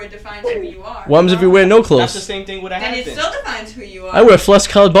 Therefore, it defines who you are. What happens if you wear no That's the clothes? same thing with a Then hat. it still defines who you are. I wear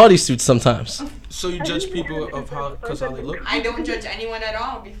flesh-colored bodysuits sometimes. so you judge people of how they look? I don't judge anyone at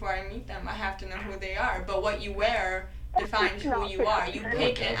all before I meet them. I have to know who they are. But what you wear defines who you are. You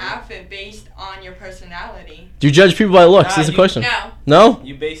pick an outfit based on your personality. Do you judge people by looks? Is the question. No. No?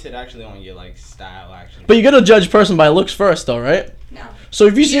 You base it actually on your like style, actually. But you gotta judge a person by looks first, though, right? No. So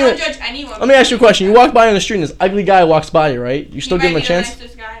if you see, don't judge anyone. let me ask you a question. You walk by on the street and this ugly guy walks by you, right? You still give him a chance?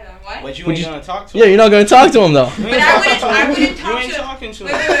 But you Would ain't you- gonna talk to Yeah, him. you're not gonna talk to him though. But I wouldn't talk You ain't to. talking to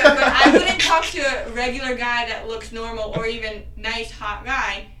Wait, him. but I wouldn't talk to a regular guy that looks normal or even nice, hot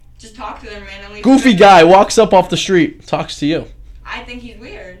guy. Just talk to them randomly. Goofy guy walks up off the street, talks to you. I think he's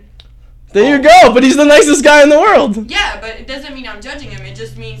weird. There you go. But he's the nicest guy in the world. Yeah, but it doesn't mean I'm judging him. It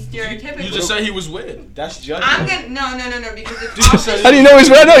just means stereotypically. You just said he was weird. That's judging. I'm gonna no because it's How do you know he's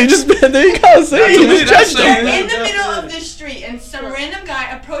right? No, you just there you go. See, you just judged You're him. in the middle of the street and some random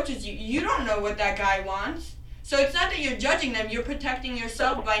guy approaches you. You don't know what that guy wants. So it's not that you're judging them. You're protecting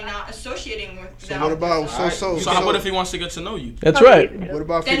yourself by not associating with them. What about So what if he wants to get to know you? That's right. What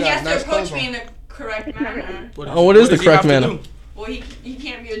about if Then he he got has to nice approach clothes me on? in the correct manner. Oh, what is the correct manner? Well, he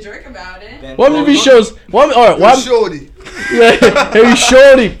can't be a jerk about it. What if he shows? All right, what? Shorty. Yeah, hey,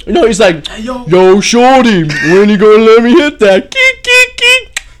 shorty. You know, he's like, yo, shorty, when you gonna let me hit that? Keek, keek,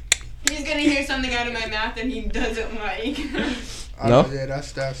 keek. He's gonna hear something out of my mouth that he doesn't like. No? Yeah,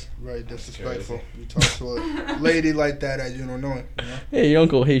 that's very disrespectful. You talk to a lady like that you don't know. You know? Hey, you don't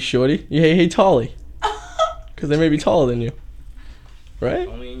go, hey, shorty. You hey, Tolly. Because they may be taller than you. Right?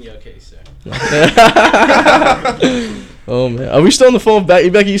 Only in your case, sir. Oh man, are we still on the phone,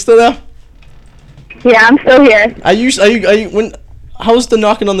 Becky? You still there? Yeah, I'm still here. Are you? When? How's the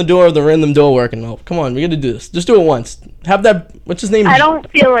knocking on the door or the random door working? Oh, come on, we gotta do this. Just do it once. Have that. What's his name? I don't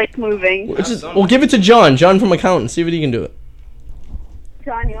feel like moving. We'll give it to John. John from accountant. See if he can do it.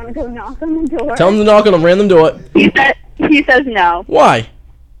 John, you want to go knock on the door? Tell him to knock on a random door. He says no. Why?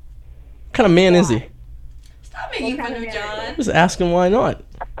 What kind of man is he? Stop making fun of John. Just ask him why not.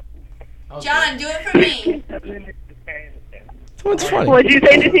 John, do it for me. What's funny? What'd you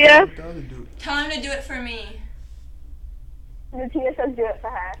say, Natia? Tell him to do it for me. Natia says do it for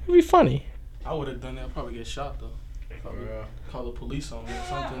her. It'd be funny. I would have done that. I'd probably get shot though. Probably call the police on me or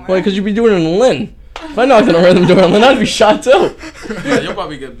something. Why? Because you'd be doing it in Lynn. If I knocked on a random door in Lynn, I'd be shot too. Yeah, you'll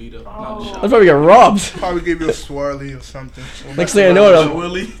probably get beat up. Not shot. I'd probably get robbed. Probably give you a swirly or something. Next thing I know,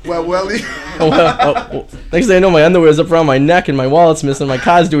 Wet Willie. Next thing I know, my underwear's up around my neck and my wallet's missing. My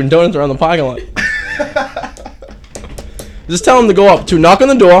car's doing donuts around the parking lot. Just tell him to go up to knock on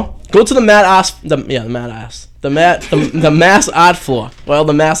the door. Go to the Mass Art floor. Well,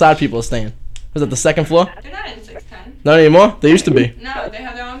 the Mass Art people are staying. Was it the second floor? They're not in 610. Not anymore. They used to be. No, they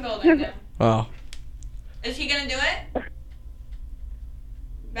have their own building now. Oh. Is he gonna do it?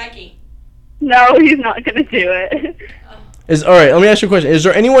 Becky. No, he's not gonna do it. All right. Let me ask you a question. Is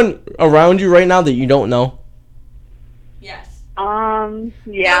there anyone around you right now that you don't know? Yes.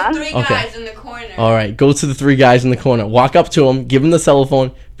 Yeah. There's 3 guys in the corner. All right. Go to the 3 guys in the corner. Walk up to them. Give them the cell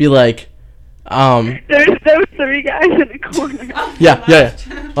phone. Be like, There's those 3 guys in the corner. Yeah.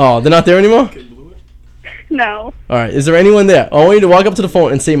 Oh, they're not there anymore? No. All right. Is there anyone there? I want you to walk up to the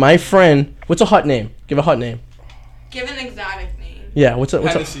phone and say, my friend. What's a hot name? Give a hot name. Give an exotic name. Yeah. What's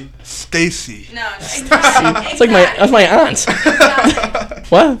a Stacy. No, exotic. It's like that's my aunt.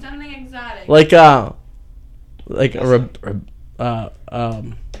 What? Something exotic.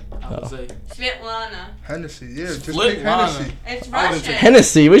 Svetlana. Hennessy, yeah, just Svetlana. pick Hennessy. It's Russian.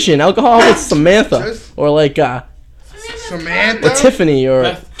 Hennessy. Was she an alcohol? It's Samantha. Or like Samantha. Or Tiffany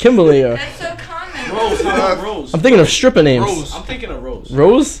or Kimberly or. That's so common. Rose. I'm thinking of stripper names. Rose. I'm thinking of Rose.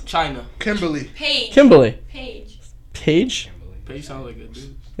 Rose? China. Kimberly. Paige. Kimberly. Paige. Paige? Paige sounds like a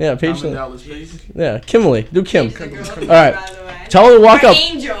dude. Yeah, Paige. Diamond Dallas Paige. Yeah, Kimberly. Do Kim. She's the girl, All right. by the way. Tell her to walk Or up.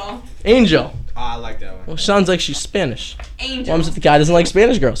 Angel. Angel. I like that one. Well, sounds like she's Spanish. Angel. What if the guy doesn't like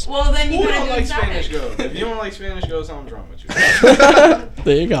Spanish girls? Well, then you Who gotta don't do like exotic. Spanish girls? If you don't like Spanish girls, something's wrong with you.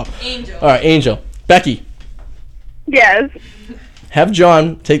 There you go. Angel. All right, Angel. Becky. Yes. Have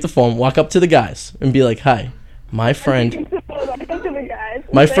John take the phone, walk up to the guys, and be like, "Hi, my friend,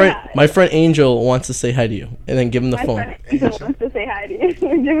 my friend Angel wants to say hi to you," and then give him the phone. My friend Angel wants to say hi to you. Give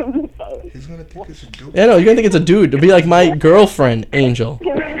him the phone. He's gonna think it's a dude. Yeah, no, you're gonna think it's a dude. It'll be like my girlfriend Angel,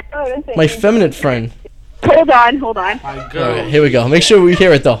 Give him the phone and say my Angel. feminine friend. Hold on. All right, here we go. Make sure we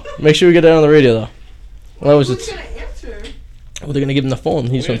hear it though. Make sure we get it on the radio though. Well, Who's gonna answer? Well, they're gonna give him the phone.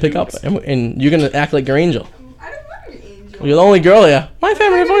 He's gonna pick up, and you're gonna act like you're Angel. I don't want to be Angel. You're the only girl here. My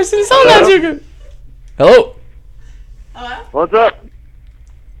favorite voice didn't sound that too good. Hello. Hello? What's up?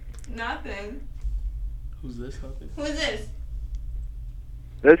 Nothing. Who's this? Who is this?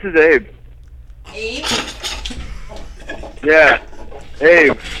 This is Abe. Abe? Yeah,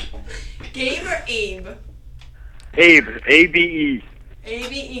 Abe. Gabe or Abe? Abe. A-B-E.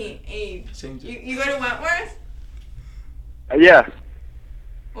 A-B-E. Abe. You go to Wentworth? Yeah.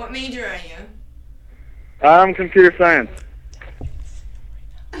 What major are you? I'm computer science.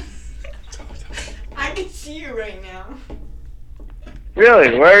 I can see you right now.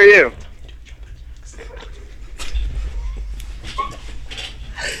 Really? Where are you?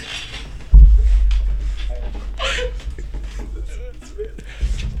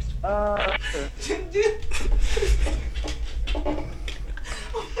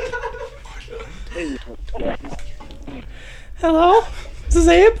 Hello. This is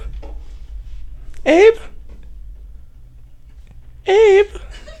Abe. Abe. Abe.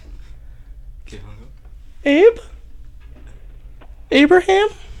 Abe. Abraham.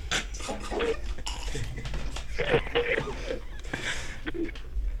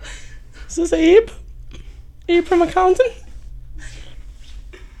 Is this Abe? Abe from accounting?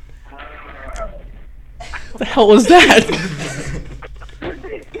 What the hell was that?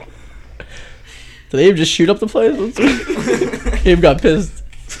 Did Abe just shoot up the place? Abe got pissed.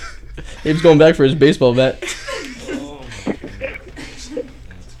 Abe's going back for his baseball bat.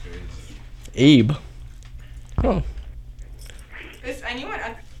 Abe. Oh. Is anyone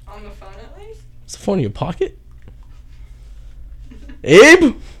on the phone at least? Is the phone in your pocket?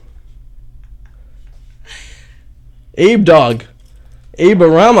 Abe? Abe dog.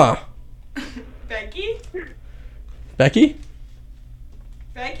 Abe-arama. Becky? Becky?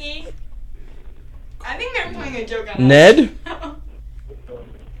 Becky? I think they're playing a joke on Ned?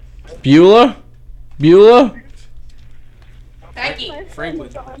 Beulah? Beulah? Becky. Franklin.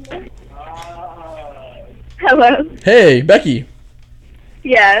 Hello. Hey, Becky.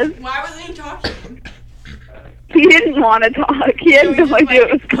 Yes. Why wasn't he talking? He didn't want to talk. He had no idea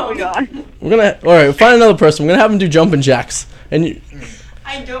what was going on. We're gonna find another person. We're gonna have him do jumping jacks, and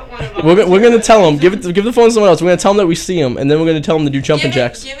I don't want to. we're gonna tell him give the phone to someone else. We're gonna tell him that we see him, and then we're gonna tell him to do jumping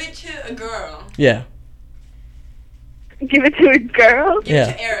jacks. Give it to a girl. Yeah. Give it to a girl? Give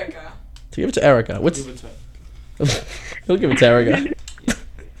it to Erica. To give it to Erica. What's? He'll give it to Erica.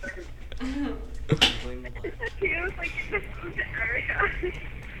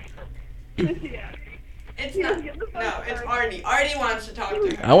 It's not. No, it's Arty. Arty wants to talk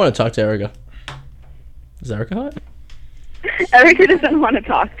to her. I want to talk to Erica. Is Erica hot? Erica doesn't want to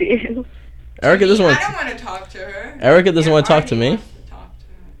talk to you. Erica doesn't want. I don't want to talk to her. Erica doesn't want to talk to me. wants to talk to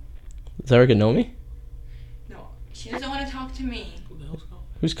her. Does Erica know me? No, she doesn't want to talk to me.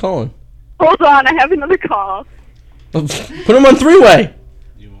 Who's calling? Hold on, I have another call. Put him on three-way.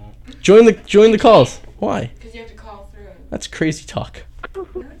 Join the calls. Why? Because you have to call through. That's crazy talk. No,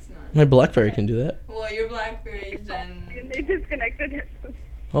 it's not. My BlackBerry can do that. Well, your Blackberries and they disconnected him.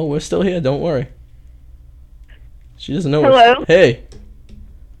 Oh, we're still here. Don't worry. She doesn't know. Hello? Hey.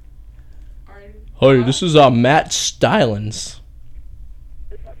 Hi, this is Matt Stylins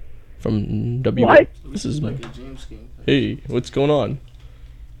from W. What? This is my. Hey, what's going on?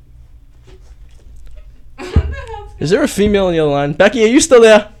 Is there a female on the other line? Becky, are you still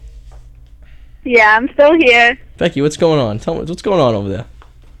there? Yeah, I'm still here. Becky, what's going on? Tell me what's going on over there.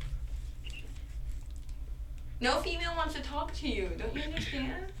 no female wants to talk to you. Don't you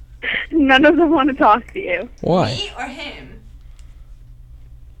understand? None of them want to talk to you. Why? Me or him?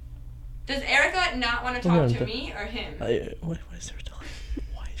 Does Erica not want to talk to me or him? What is there?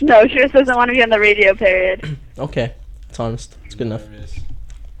 No, she just doesn't want to be on the radio, period. Okay, it's honest. It's good enough.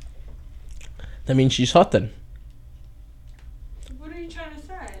 That means she's hot then. What are you trying to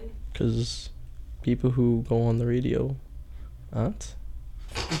say? Because people who go on the radio aren't.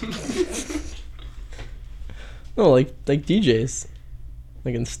 No, like DJs,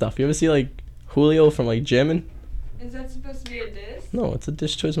 like and stuff. You ever see like Julio from like German? Is that supposed to be a diss? No, it's a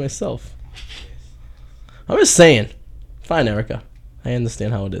diss towards myself. I'm just saying. Fine, Erica. I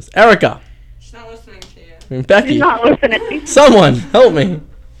understand how it is. Erica. She's not listening to you. I mean, Becky. She's not listening. Someone help me.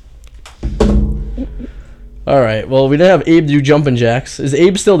 All right. Well, we didn't have Abe do jumping jacks. Is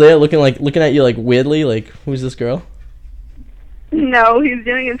Abe still there, looking at you like weirdly, like who's this girl? No, he's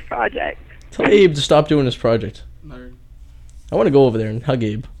doing his project. Tell Abe to stop doing his project. I want to go over there and hug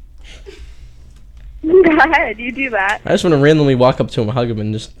Abe. Go ahead, you do that. I just want to randomly walk up to him, hug him,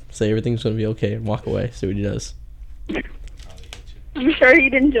 and just say everything's gonna be okay, and walk away. See what he does. I'm sure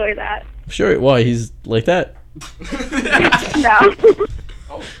he'd enjoy that. I'm sure. Why? He's like that. No.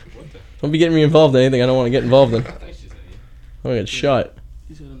 Don't be getting me involved in anything I don't want to get involved in. I'm gonna get shot.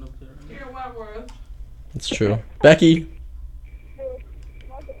 You're a Wentworth. That's true. Becky.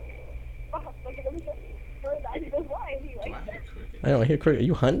 I don't hear cricket. Are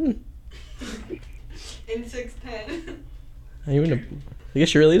you hunting? In 6'10". Are you in a? I guess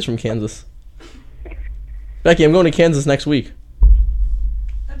she really is from Kansas. Becky, I'm going to Kansas next week.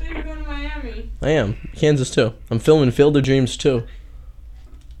 I thought you were going to Miami. I am. Kansas too. I'm filming Field of Dreams too.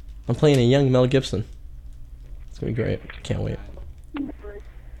 I'm playing a young Mel Gibson. It's gonna be great. Can't wait.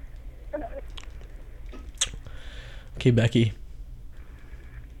 Okay, Becky.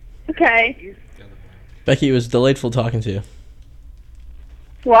 Okay. Becky, it was delightful talking to you.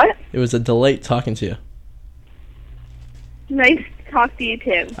 What? It was a delight talking to you. Nice to talk to you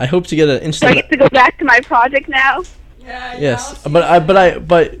too. I hope to get an So I instant. get to go back to my project now? Yes, but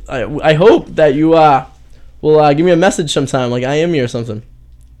I hope that you will give me a message sometime, like I am you or something.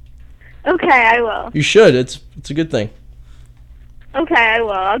 Okay, I will. You should. It's a good thing. Okay, I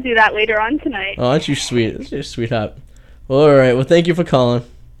will. I'll do that later on tonight. Oh, aren't you sweet? You're a sweetheart. Well, all right. Well, thank you for calling.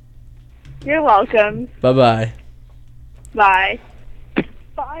 You're welcome. Bye bye. Bye.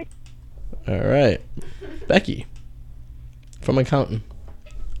 Bye. All right, Becky from accounting.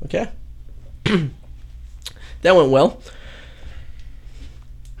 Okay. That went well.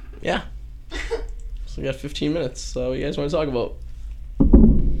 Yeah. So we got 15 minutes. So what you guys want to talk about?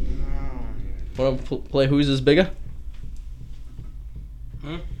 Want to play Who's Is Bigger?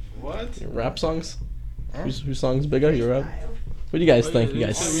 What? Rap songs? Whose song's bigger? Your rap? What do you guys think? You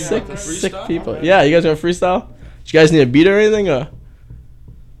guys sick people. Yeah, you guys gonna freestyle? Do you guys need a beat or anything? Or?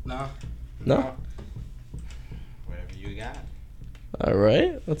 No. No? Whatever you got. All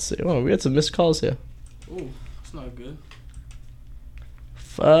right. Let's see. Oh, we had some missed calls here. Ooh. It's not good.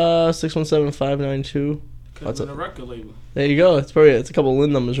 617-592. Could have been a record label. There you go. It's a couple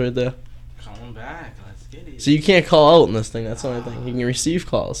Lynn numbers right there. Come back. Let's get it. So you can't call out in this thing. That's the only thing. You can receive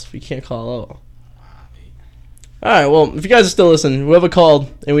calls, but you can't call out. All right. Well, if you guys are still listening, whoever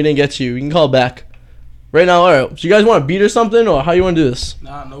called and we didn't get you can call back right now. All right. So you guys want a beat or something, or how you want to do this?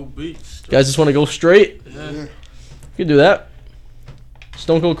 Nah, no beats. You guys just want to go straight? Yeah. You can do that.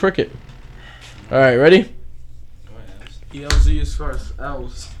 Stone Cold Cricket. All right. Ready? ELZ is first.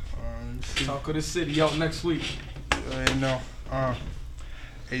 L's. Talk of the City out next week. You know.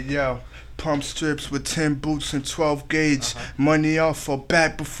 Hey, yo. Pump strips with 10 boots and 12 gauge. Money off or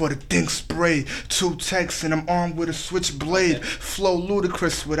back before the thing spray. 2 texts and I'm armed with a switchblade. Flow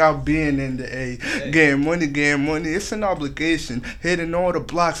ludicrous without being in the A. Getting money, it's an obligation. Hitting all the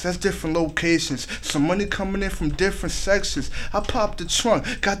blocks, that's different locations. Some money coming in from different sections. I popped the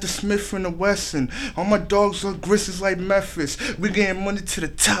trunk, got the Smith and the Wesson. All my dogs are gristles like Memphis. We getting money to the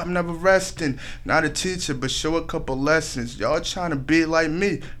top, never resting. Not a teacher, but show a couple lessons. Y'all trying to be like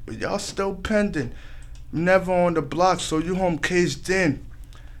me, but y'all still pending. Never on the block, so you home caged in.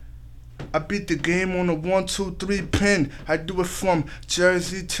 I beat the game on a 1, 2, 3 pin. I do it from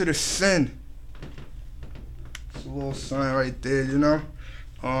Jersey to the Sin. It's a little sign right there, you know.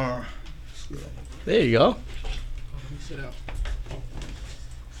 There you go. Sit down.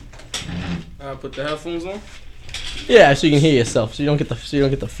 Put the headphones on. Yeah, so you can hear yourself, so you don't get the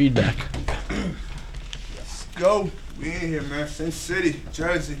feedback. Let's go. We in here, man. Sin City,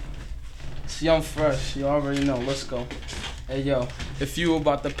 Jersey. See, I'm fresh. You already know. Let's go. Hey, yo. If you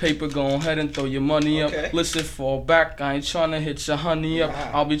about the paper, go ahead and throw your money up. Listen, fall back. I ain't trying to hit your honey up.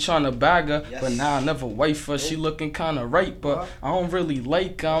 I'll be trying to bag her, but now I never wife her. She looking kind of right, but I don't really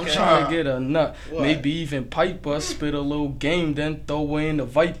like her. I'm trying to get a nut. Maybe even pipe her. Spit a little game, then throw her in the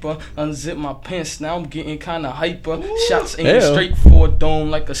Viper. Unzip my pants. Now I'm getting kind of hyper. Shots aiming straight for a dome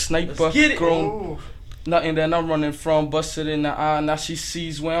like a sniper. Grown. Nothing that I'm running from, busted in the eye, now she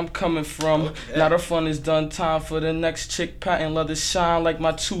sees where I'm coming from. Now the fun is done, time for the next chick. Patent leather shine like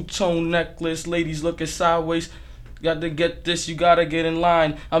my two-tone necklace. Ladies looking sideways, got to get this, you gotta get in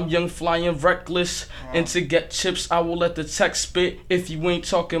line. I'm young, flying, reckless, and to get chips, I will let the text spit. If you ain't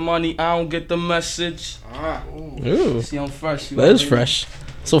talking money, I don't get the message. Ooh. See, I'm fresh. That is fresh.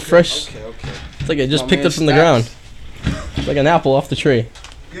 So fresh. Okay. It's like I just picked it from the ground. It's like an apple off the tree.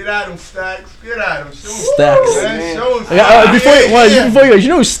 Get at him, Stacks. Get at him. Stacks. Man, before you guys, you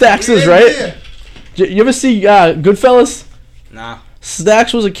know who Stacks is, right? You ever see Goodfellas? Nah.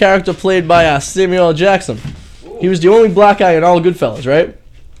 Stacks was a character played by Samuel L. Jackson. He was the only black guy in all Goodfellas, right?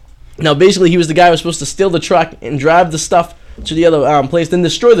 Now, basically, he was the guy who was supposed to steal the truck and drive the stuff to the other place, then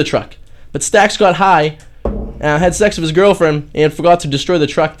destroy the truck. But Stacks got high, had sex with his girlfriend, and forgot to destroy the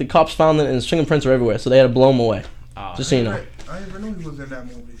truck. The cops found it, and his fingerprints were everywhere, so they had to blow him away. Just so you know. I didn't even know he was in that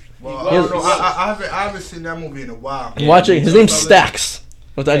movie. Well, I don't know. I haven't seen that movie in a while. Watch it. His name's Stacks.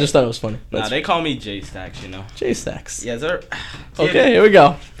 I just thought it was funny. Nah, they call me J Stacks, you know. J Stacks. Yeah, sir. Okay, here we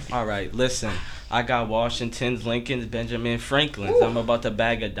go. All right, listen. I got Washingtons, Lincolns, Benjamin Franklins. I'm about to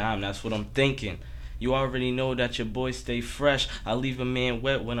bag a dime. That's what I'm thinking. You already know that your boy stay fresh. I leave a man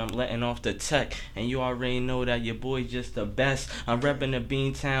wet when I'm letting off the tech. And you already know that your boy just the best. I'm repping the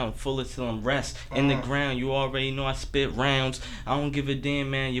Bean Town, full of till I'm rest. In the ground, you already know I spit rounds. I don't give a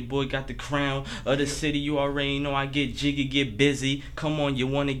damn, man, your boy got the crown of the city. You already know I get jiggy, get busy. Come on, you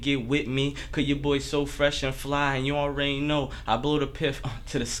wanna get with me? Cause your boy so fresh and fly. And you already know I blow the piff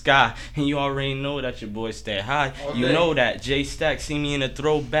to the sky. And you already know that your boy stay high. You know that. J Stack, see me in a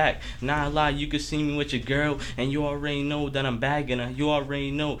throwback. Nah, lie, you can see me with your girl, and you already know that I'm bagging her. You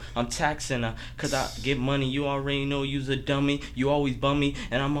already know I'm taxing her, cause I get money. You already know you's a dummy. You always bum me,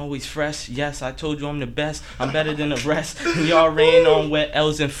 and I'm always fresh. Yes, I told you I'm the best. I'm better than the rest. And you already know I'm wet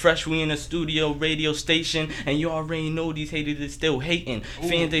L's and fresh. We in the studio, radio station, and you already know these haters is still hating.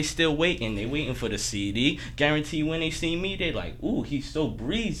 Fans, they still waiting. They waiting for the CD. Guarantee when they see me, they like, ooh, he's so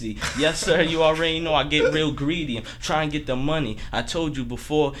breezy. Yes, sir. You already know I get real greedy. I'm trying to get the money. I told you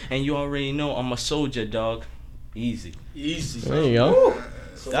before, and you already know I'm a soldier, dog. Easy. There you go.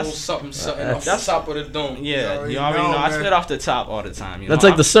 So that's something off the top of the dome. Yeah, you already know. I spit off the top all the time. You That's know?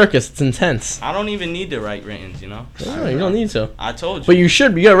 like the circus. It's intense. I don't even need to write writtens, you know. No, you don't need to. I told you. But you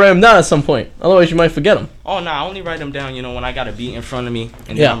should. You gotta write them down at some point. Otherwise, you might forget them. Oh no, I only write them down, you know, when I got a beat in front of me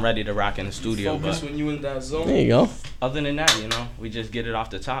and then I'm ready to rock in the studio. Focus when you in that zone. There you go. Other than that, you know, we just get it off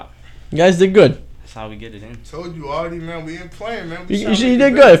the top. You guys did good. That's how we get it in. Told you, Arty, man, we ain't playing, man. You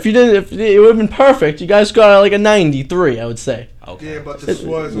did good. If it would have been perfect. You guys got like a 93, I would say. Okay. Yeah, but this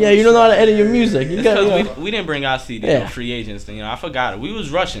was. Yeah, you don't know how to edit your music. You got, we didn't bring our CD, free agents. You know, I forgot it. We was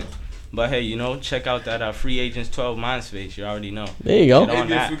rushing. But hey, you know, check out that Free Agents 12 MySpace. You already know. There you go.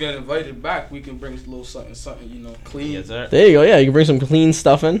 Maybe if we get invited back, we can bring a little something, you know, clean. Yes, sir. There you go. Yeah, you can bring some clean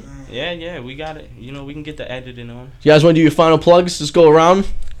stuff in. Yeah, we got it. You know, we can get the editing on. You guys want to do your final plugs? Just go around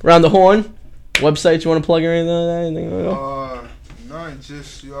the horn. Websites you want to plug or anything? No,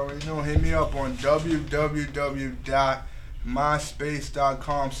 just you already know. Hit me up on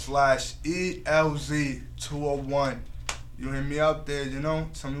www.myspace.com/ELZ201. You hit me up there, you know.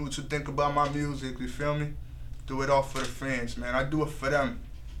 Tell me what you think about my music. You feel me? Do it all for the fans, man. I do it for them.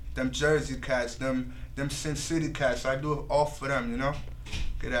 Them Jersey cats, them Sin City cats. I do it all for them, you know.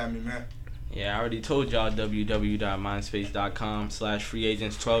 Get at me, man. Yeah, I already told y'all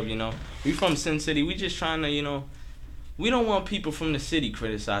www.myspace.com/freeagents12, you know. We from Sin City. We just trying to, you know, we don't want people from the city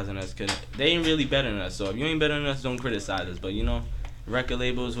criticizing us because they ain't really better than us. So if you ain't better than us, don't criticize us. But, you know, record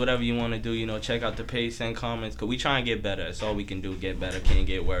labels, whatever you want to do, you know, check out the page, send comments, because we try and get better. That's all we can do, get better, can't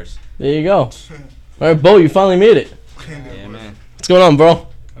get worse. There you go. All right, Bo, you finally made it. Yeah, man. What's going on, bro?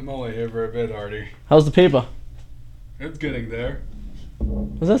 I'm only here for a bit, Arty. How's the paper? It's getting there.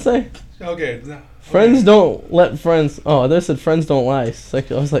 What does that say? Okay. Friends don't let friends. Oh, they said friends don't lie. It's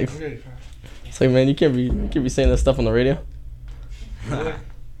like, I was like, Okay. it's like, man, you can't be saying that stuff on the radio. Really?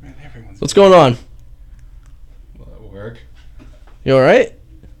 Man, everyone's What's going on? well, at work. You all right?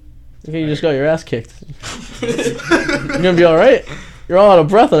 Okay, you just got your ass kicked. You're gonna be all right. You're all out of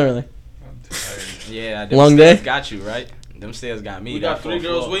breath and everything. Yeah, them Long stairs day? got you, right? Them stairs got me. We got 3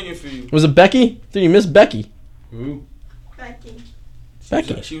 girls waiting for you. Was it Becky? Dude, you missed Becky. Who? Becky.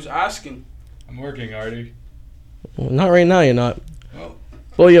 Becky. She was asking. I'm working, Arty. Well, not right now. You're not. Well,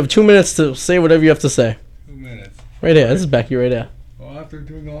 Well, you have 2 minutes to say whatever you have to say. 2 minutes. Right here. This is Becky right there. Well, after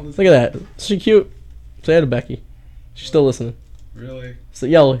doing all this. Look at that. Is she cute? Say hi to Becky. She's still listening. Really? So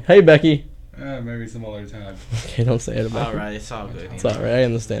yell, hey Becky. Maybe some other time. Okay, don't say hi to Becky. All right, it's all good. It's alright. I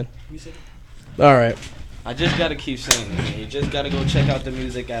understand. All right. I just gotta keep saying it, man. You just gotta go check out the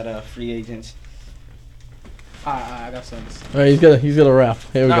music at Free Agents. I got something. All right, he's got a rap.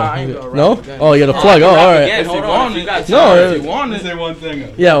 Here we Nah, go. I ain't gonna rap No? again. Oh, you got a plug. Oh, all right. Again, hold on. You got time. No, If you want Say one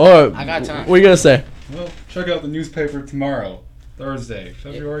thing. yeah. All right. I got time. What are you gonna say? Well, check out the newspaper tomorrow, Thursday,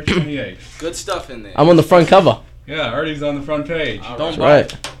 February 28th. Good stuff in there. I'm on the front cover. Yeah, Arty's on the front page. Don't That's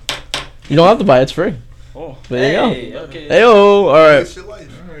right. You don't have to buy it. It's free. Oh, There you hey, go. okay. Hey-o. All right.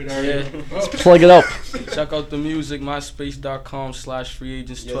 Yeah. Let's plug it up. Check out the music, myspace.com/freeagents12.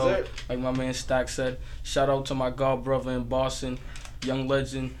 Yes, sir. Like my man Stack said. Shout out to my god brother in Boston, Young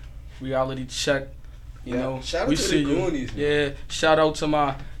Legend, Reality Check. You know, Shout out we to the see you. Goonies, man. Yeah. Shout out to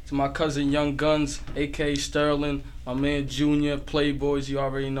my cousin Young Guns, aka Sterling, my man Junior, Playboys. You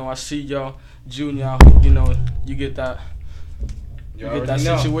already know. I see y'all, Junior. I hope you know you get that. You get that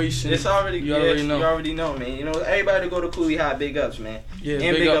situation. It's already, you already know. You already know, man. You know, everybody go to Cooley High, big ups, man. Yeah, and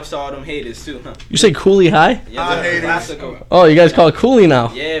big big up. ups to all them haters, too, huh? You say Cooley High? Yeah, classical. Oh, you guys call it Cooley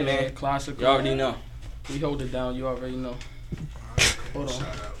now. Yeah, man. Classic. You already know. We hold it down. You already know. Hold on.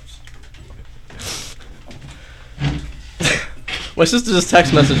 My sister just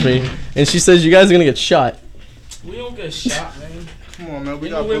text messaged me, and she says you guys are gonna get shot. We don't get shot, man. Come on, man. We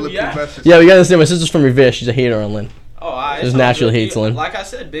You got know where we bulletproof at? vests. Yeah, we gotta understand. My sister's from Revere. She's a hater on Lynn. Oh, all right. Just it's all naturally good. hates Lynn. Like I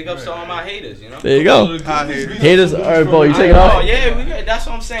said, big ups to all my haters, you know? There you go. Hi, haters. Haters. All right, boy, you take it Oh, off. yeah, that's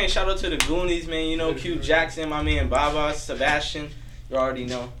what I'm saying. Shout out to the Goonies, man. You know, Q Jackson, my man Baba, Sebastian. You already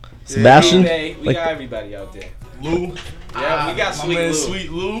know. Sebastian? Hey, we Like- got everybody out there. Lou. Yeah, we got my Sweet man Lou.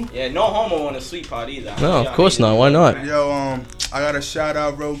 Sweet Lou. Yeah, no homo on the sweet part either. No, of course not. Why not? Yo, I got a shout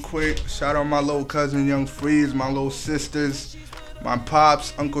out real quick. Shout out my little cousin Young Freeze, my little sisters, my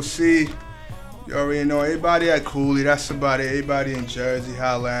pops, Uncle C. You already know everybody at Cooley. That's about it. Everybody in Jersey,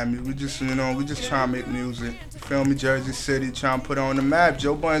 holla at me. We just trying to make music. You feel me? Jersey City, trying to put it on the map.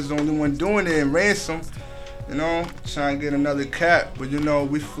 Joe Budden's the only one doing it in Ransom. You know, trying to get another cap. But you know,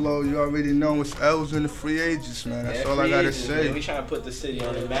 we flow. You already know it's L's in the free agents, man. That's all I gotta agents, say. Man. We trying to put the city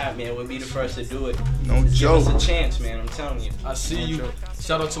on the map, man. We'll be the first to do it. No Just joke. Give us a chance, man. I'm telling you. I see you.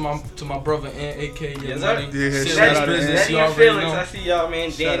 Shout out to my brother and AK. Yes, Your sir. money. Yeah, Serious shout out to business. Steady You your already feelings. know. I see y'all, man.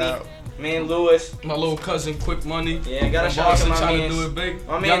 Shout Danny, out. man, Lewis. My little cousin, Quick Money. Yeah, gotta From shout out to Boston, my trying man. to do it big.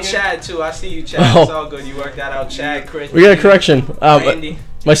 My man Youngin. Chad too. I see you, Chad. Oh. It's all good. You worked that out, Chad. Chris. We got a correction. Randy.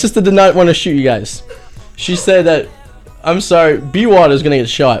 My sister did not want to shoot you guys. She said that, I'm sorry, B-Water is gonna get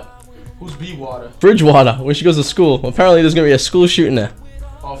shot. Who's B Water? Bridgewater, when she goes to school. Apparently, there's gonna be a school shooting there.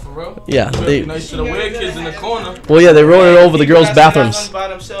 Oh, for bro. Yeah, You better they- be nice to the weird kids in the corner. Well, yeah, they wrote it over the girls' People bathrooms. that's by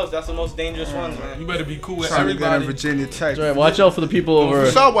themselves, that's the most dangerous ones, man. You better be cool with Trying to get in everybody. Virginia Tech. That's right. Watch out for the people over.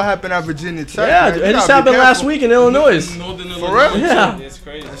 You saw what happened at Virginia Tech. Yeah, man. You it just gotta be happened last careful. week in Illinois. Northern For Illinois. real? Yeah. It's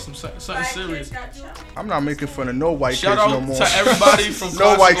crazy. That's something serious. I'm not making fun of no white Shout kids out no more. to everybody from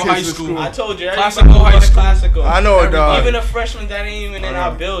no white Classical High kids in School. school. I told you, Classical everybody high go to school. Classical. I know it, dog. Even the freshmen that ain't even in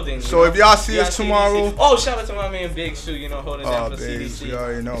our building. you So know? if y'all see You us got tomorrow- CDC. Oh, shout out to my man Big Sue, you know, holding Oh, down for babe, CDC. you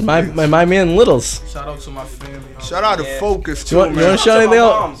already know. My man Littles. Shout out to my family. Shout out to Yeah. Focus too, You want man. to shout anything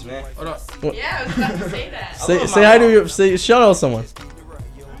out? Moms, man. Hold up. Yeah, I was about to say that. Say hi to your. Say shout out someone.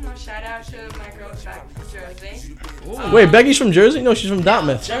 Shout out to my girls back from Jersey. Wait, Becky's from Jersey? No, she's from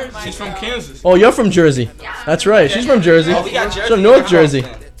Dartmouth. She's from Kansas. Oh, you're from Jersey. That's right. She's from Jersey. Oh, we got She's Jersey from in North the Jersey.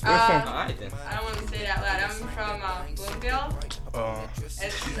 house, then. Alright, then. I don't want to say that loud. I'm from Bloomfield.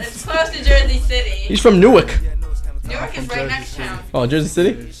 It's close to Jersey City. He's from Newark. Newark is right next town. Oh, Jersey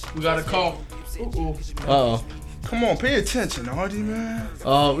City? We got a call. Uh-oh. Come on, pay attention, Arty, man.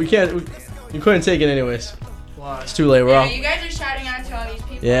 Oh, we can't. You couldn't take it anyways. Why? It's too late. We're Yeah, off. you guys are shouting out to all these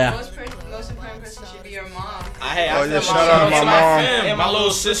people. Yeah. Most important person should be your mom. Oh, yeah, shout out my mom. And my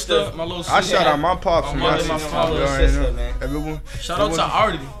little sister. My little sister. I shout out my pops My and mother, my my father. little sister, man. Everyone. Shout out to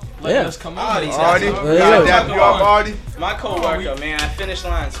Arty. Letting Yeah. us come Arty, on. Arty, There you gotta go. dap you up, Arty. My co-worker, man. I finished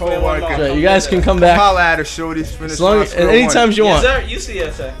lines. Co-worker. Right, you guys can come back. Holla at her, shorties. Finish As long line, as, square anytime one. you want. Yes, sir. You see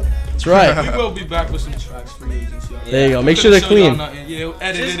us, sir. That's right. We will be back with some tracks, free agents, y'all. There you go. Make We sure they're couldn't show y'all clean. nothing. Yeah,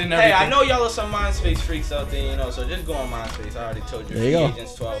 edited Just, and hey, everything. I know y'all are some MySpace freaks out there, you know, so just go on MySpace. I already told you. There you Free go.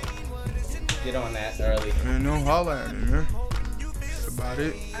 Agents 12. Get on that early. Man, no, holla at me, man. That's about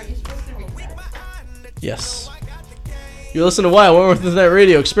it. Are you supposed to read that? Yes. You listen to Wyatt, Wentworth Internet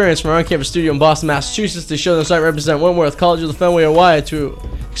Radio Experience from our on-campus studio in Boston, Massachusetts. The show does not represent Wentworth College of the Fenway or Wyatt. To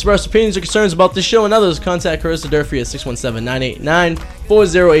express opinions or concerns about this show and others, contact Carissa Durfee at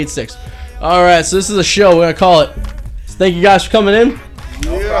 617-989-4086. All right, so this is a show. We're going to call it. So thank you guys for coming in.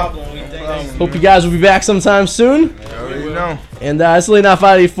 No problem. We thank you. Hope you guys will be back sometime soon. You already know. And it's Late Night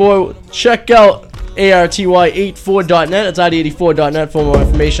 584. Check out ARTY84.net. It's ID84.net for more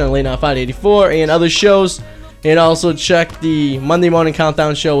information on Late Night 584 and other shows. And also check the Monday Morning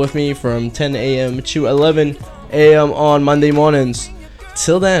Countdown show with me from 10 a.m. to 11 a.m. on Monday mornings.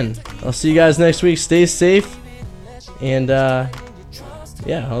 Till then, I'll see you guys next week. Stay safe. And, yeah,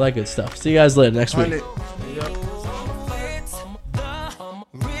 all that good stuff. See you guys later next week.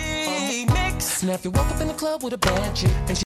 Now if you walk up in the club with a bad chick and she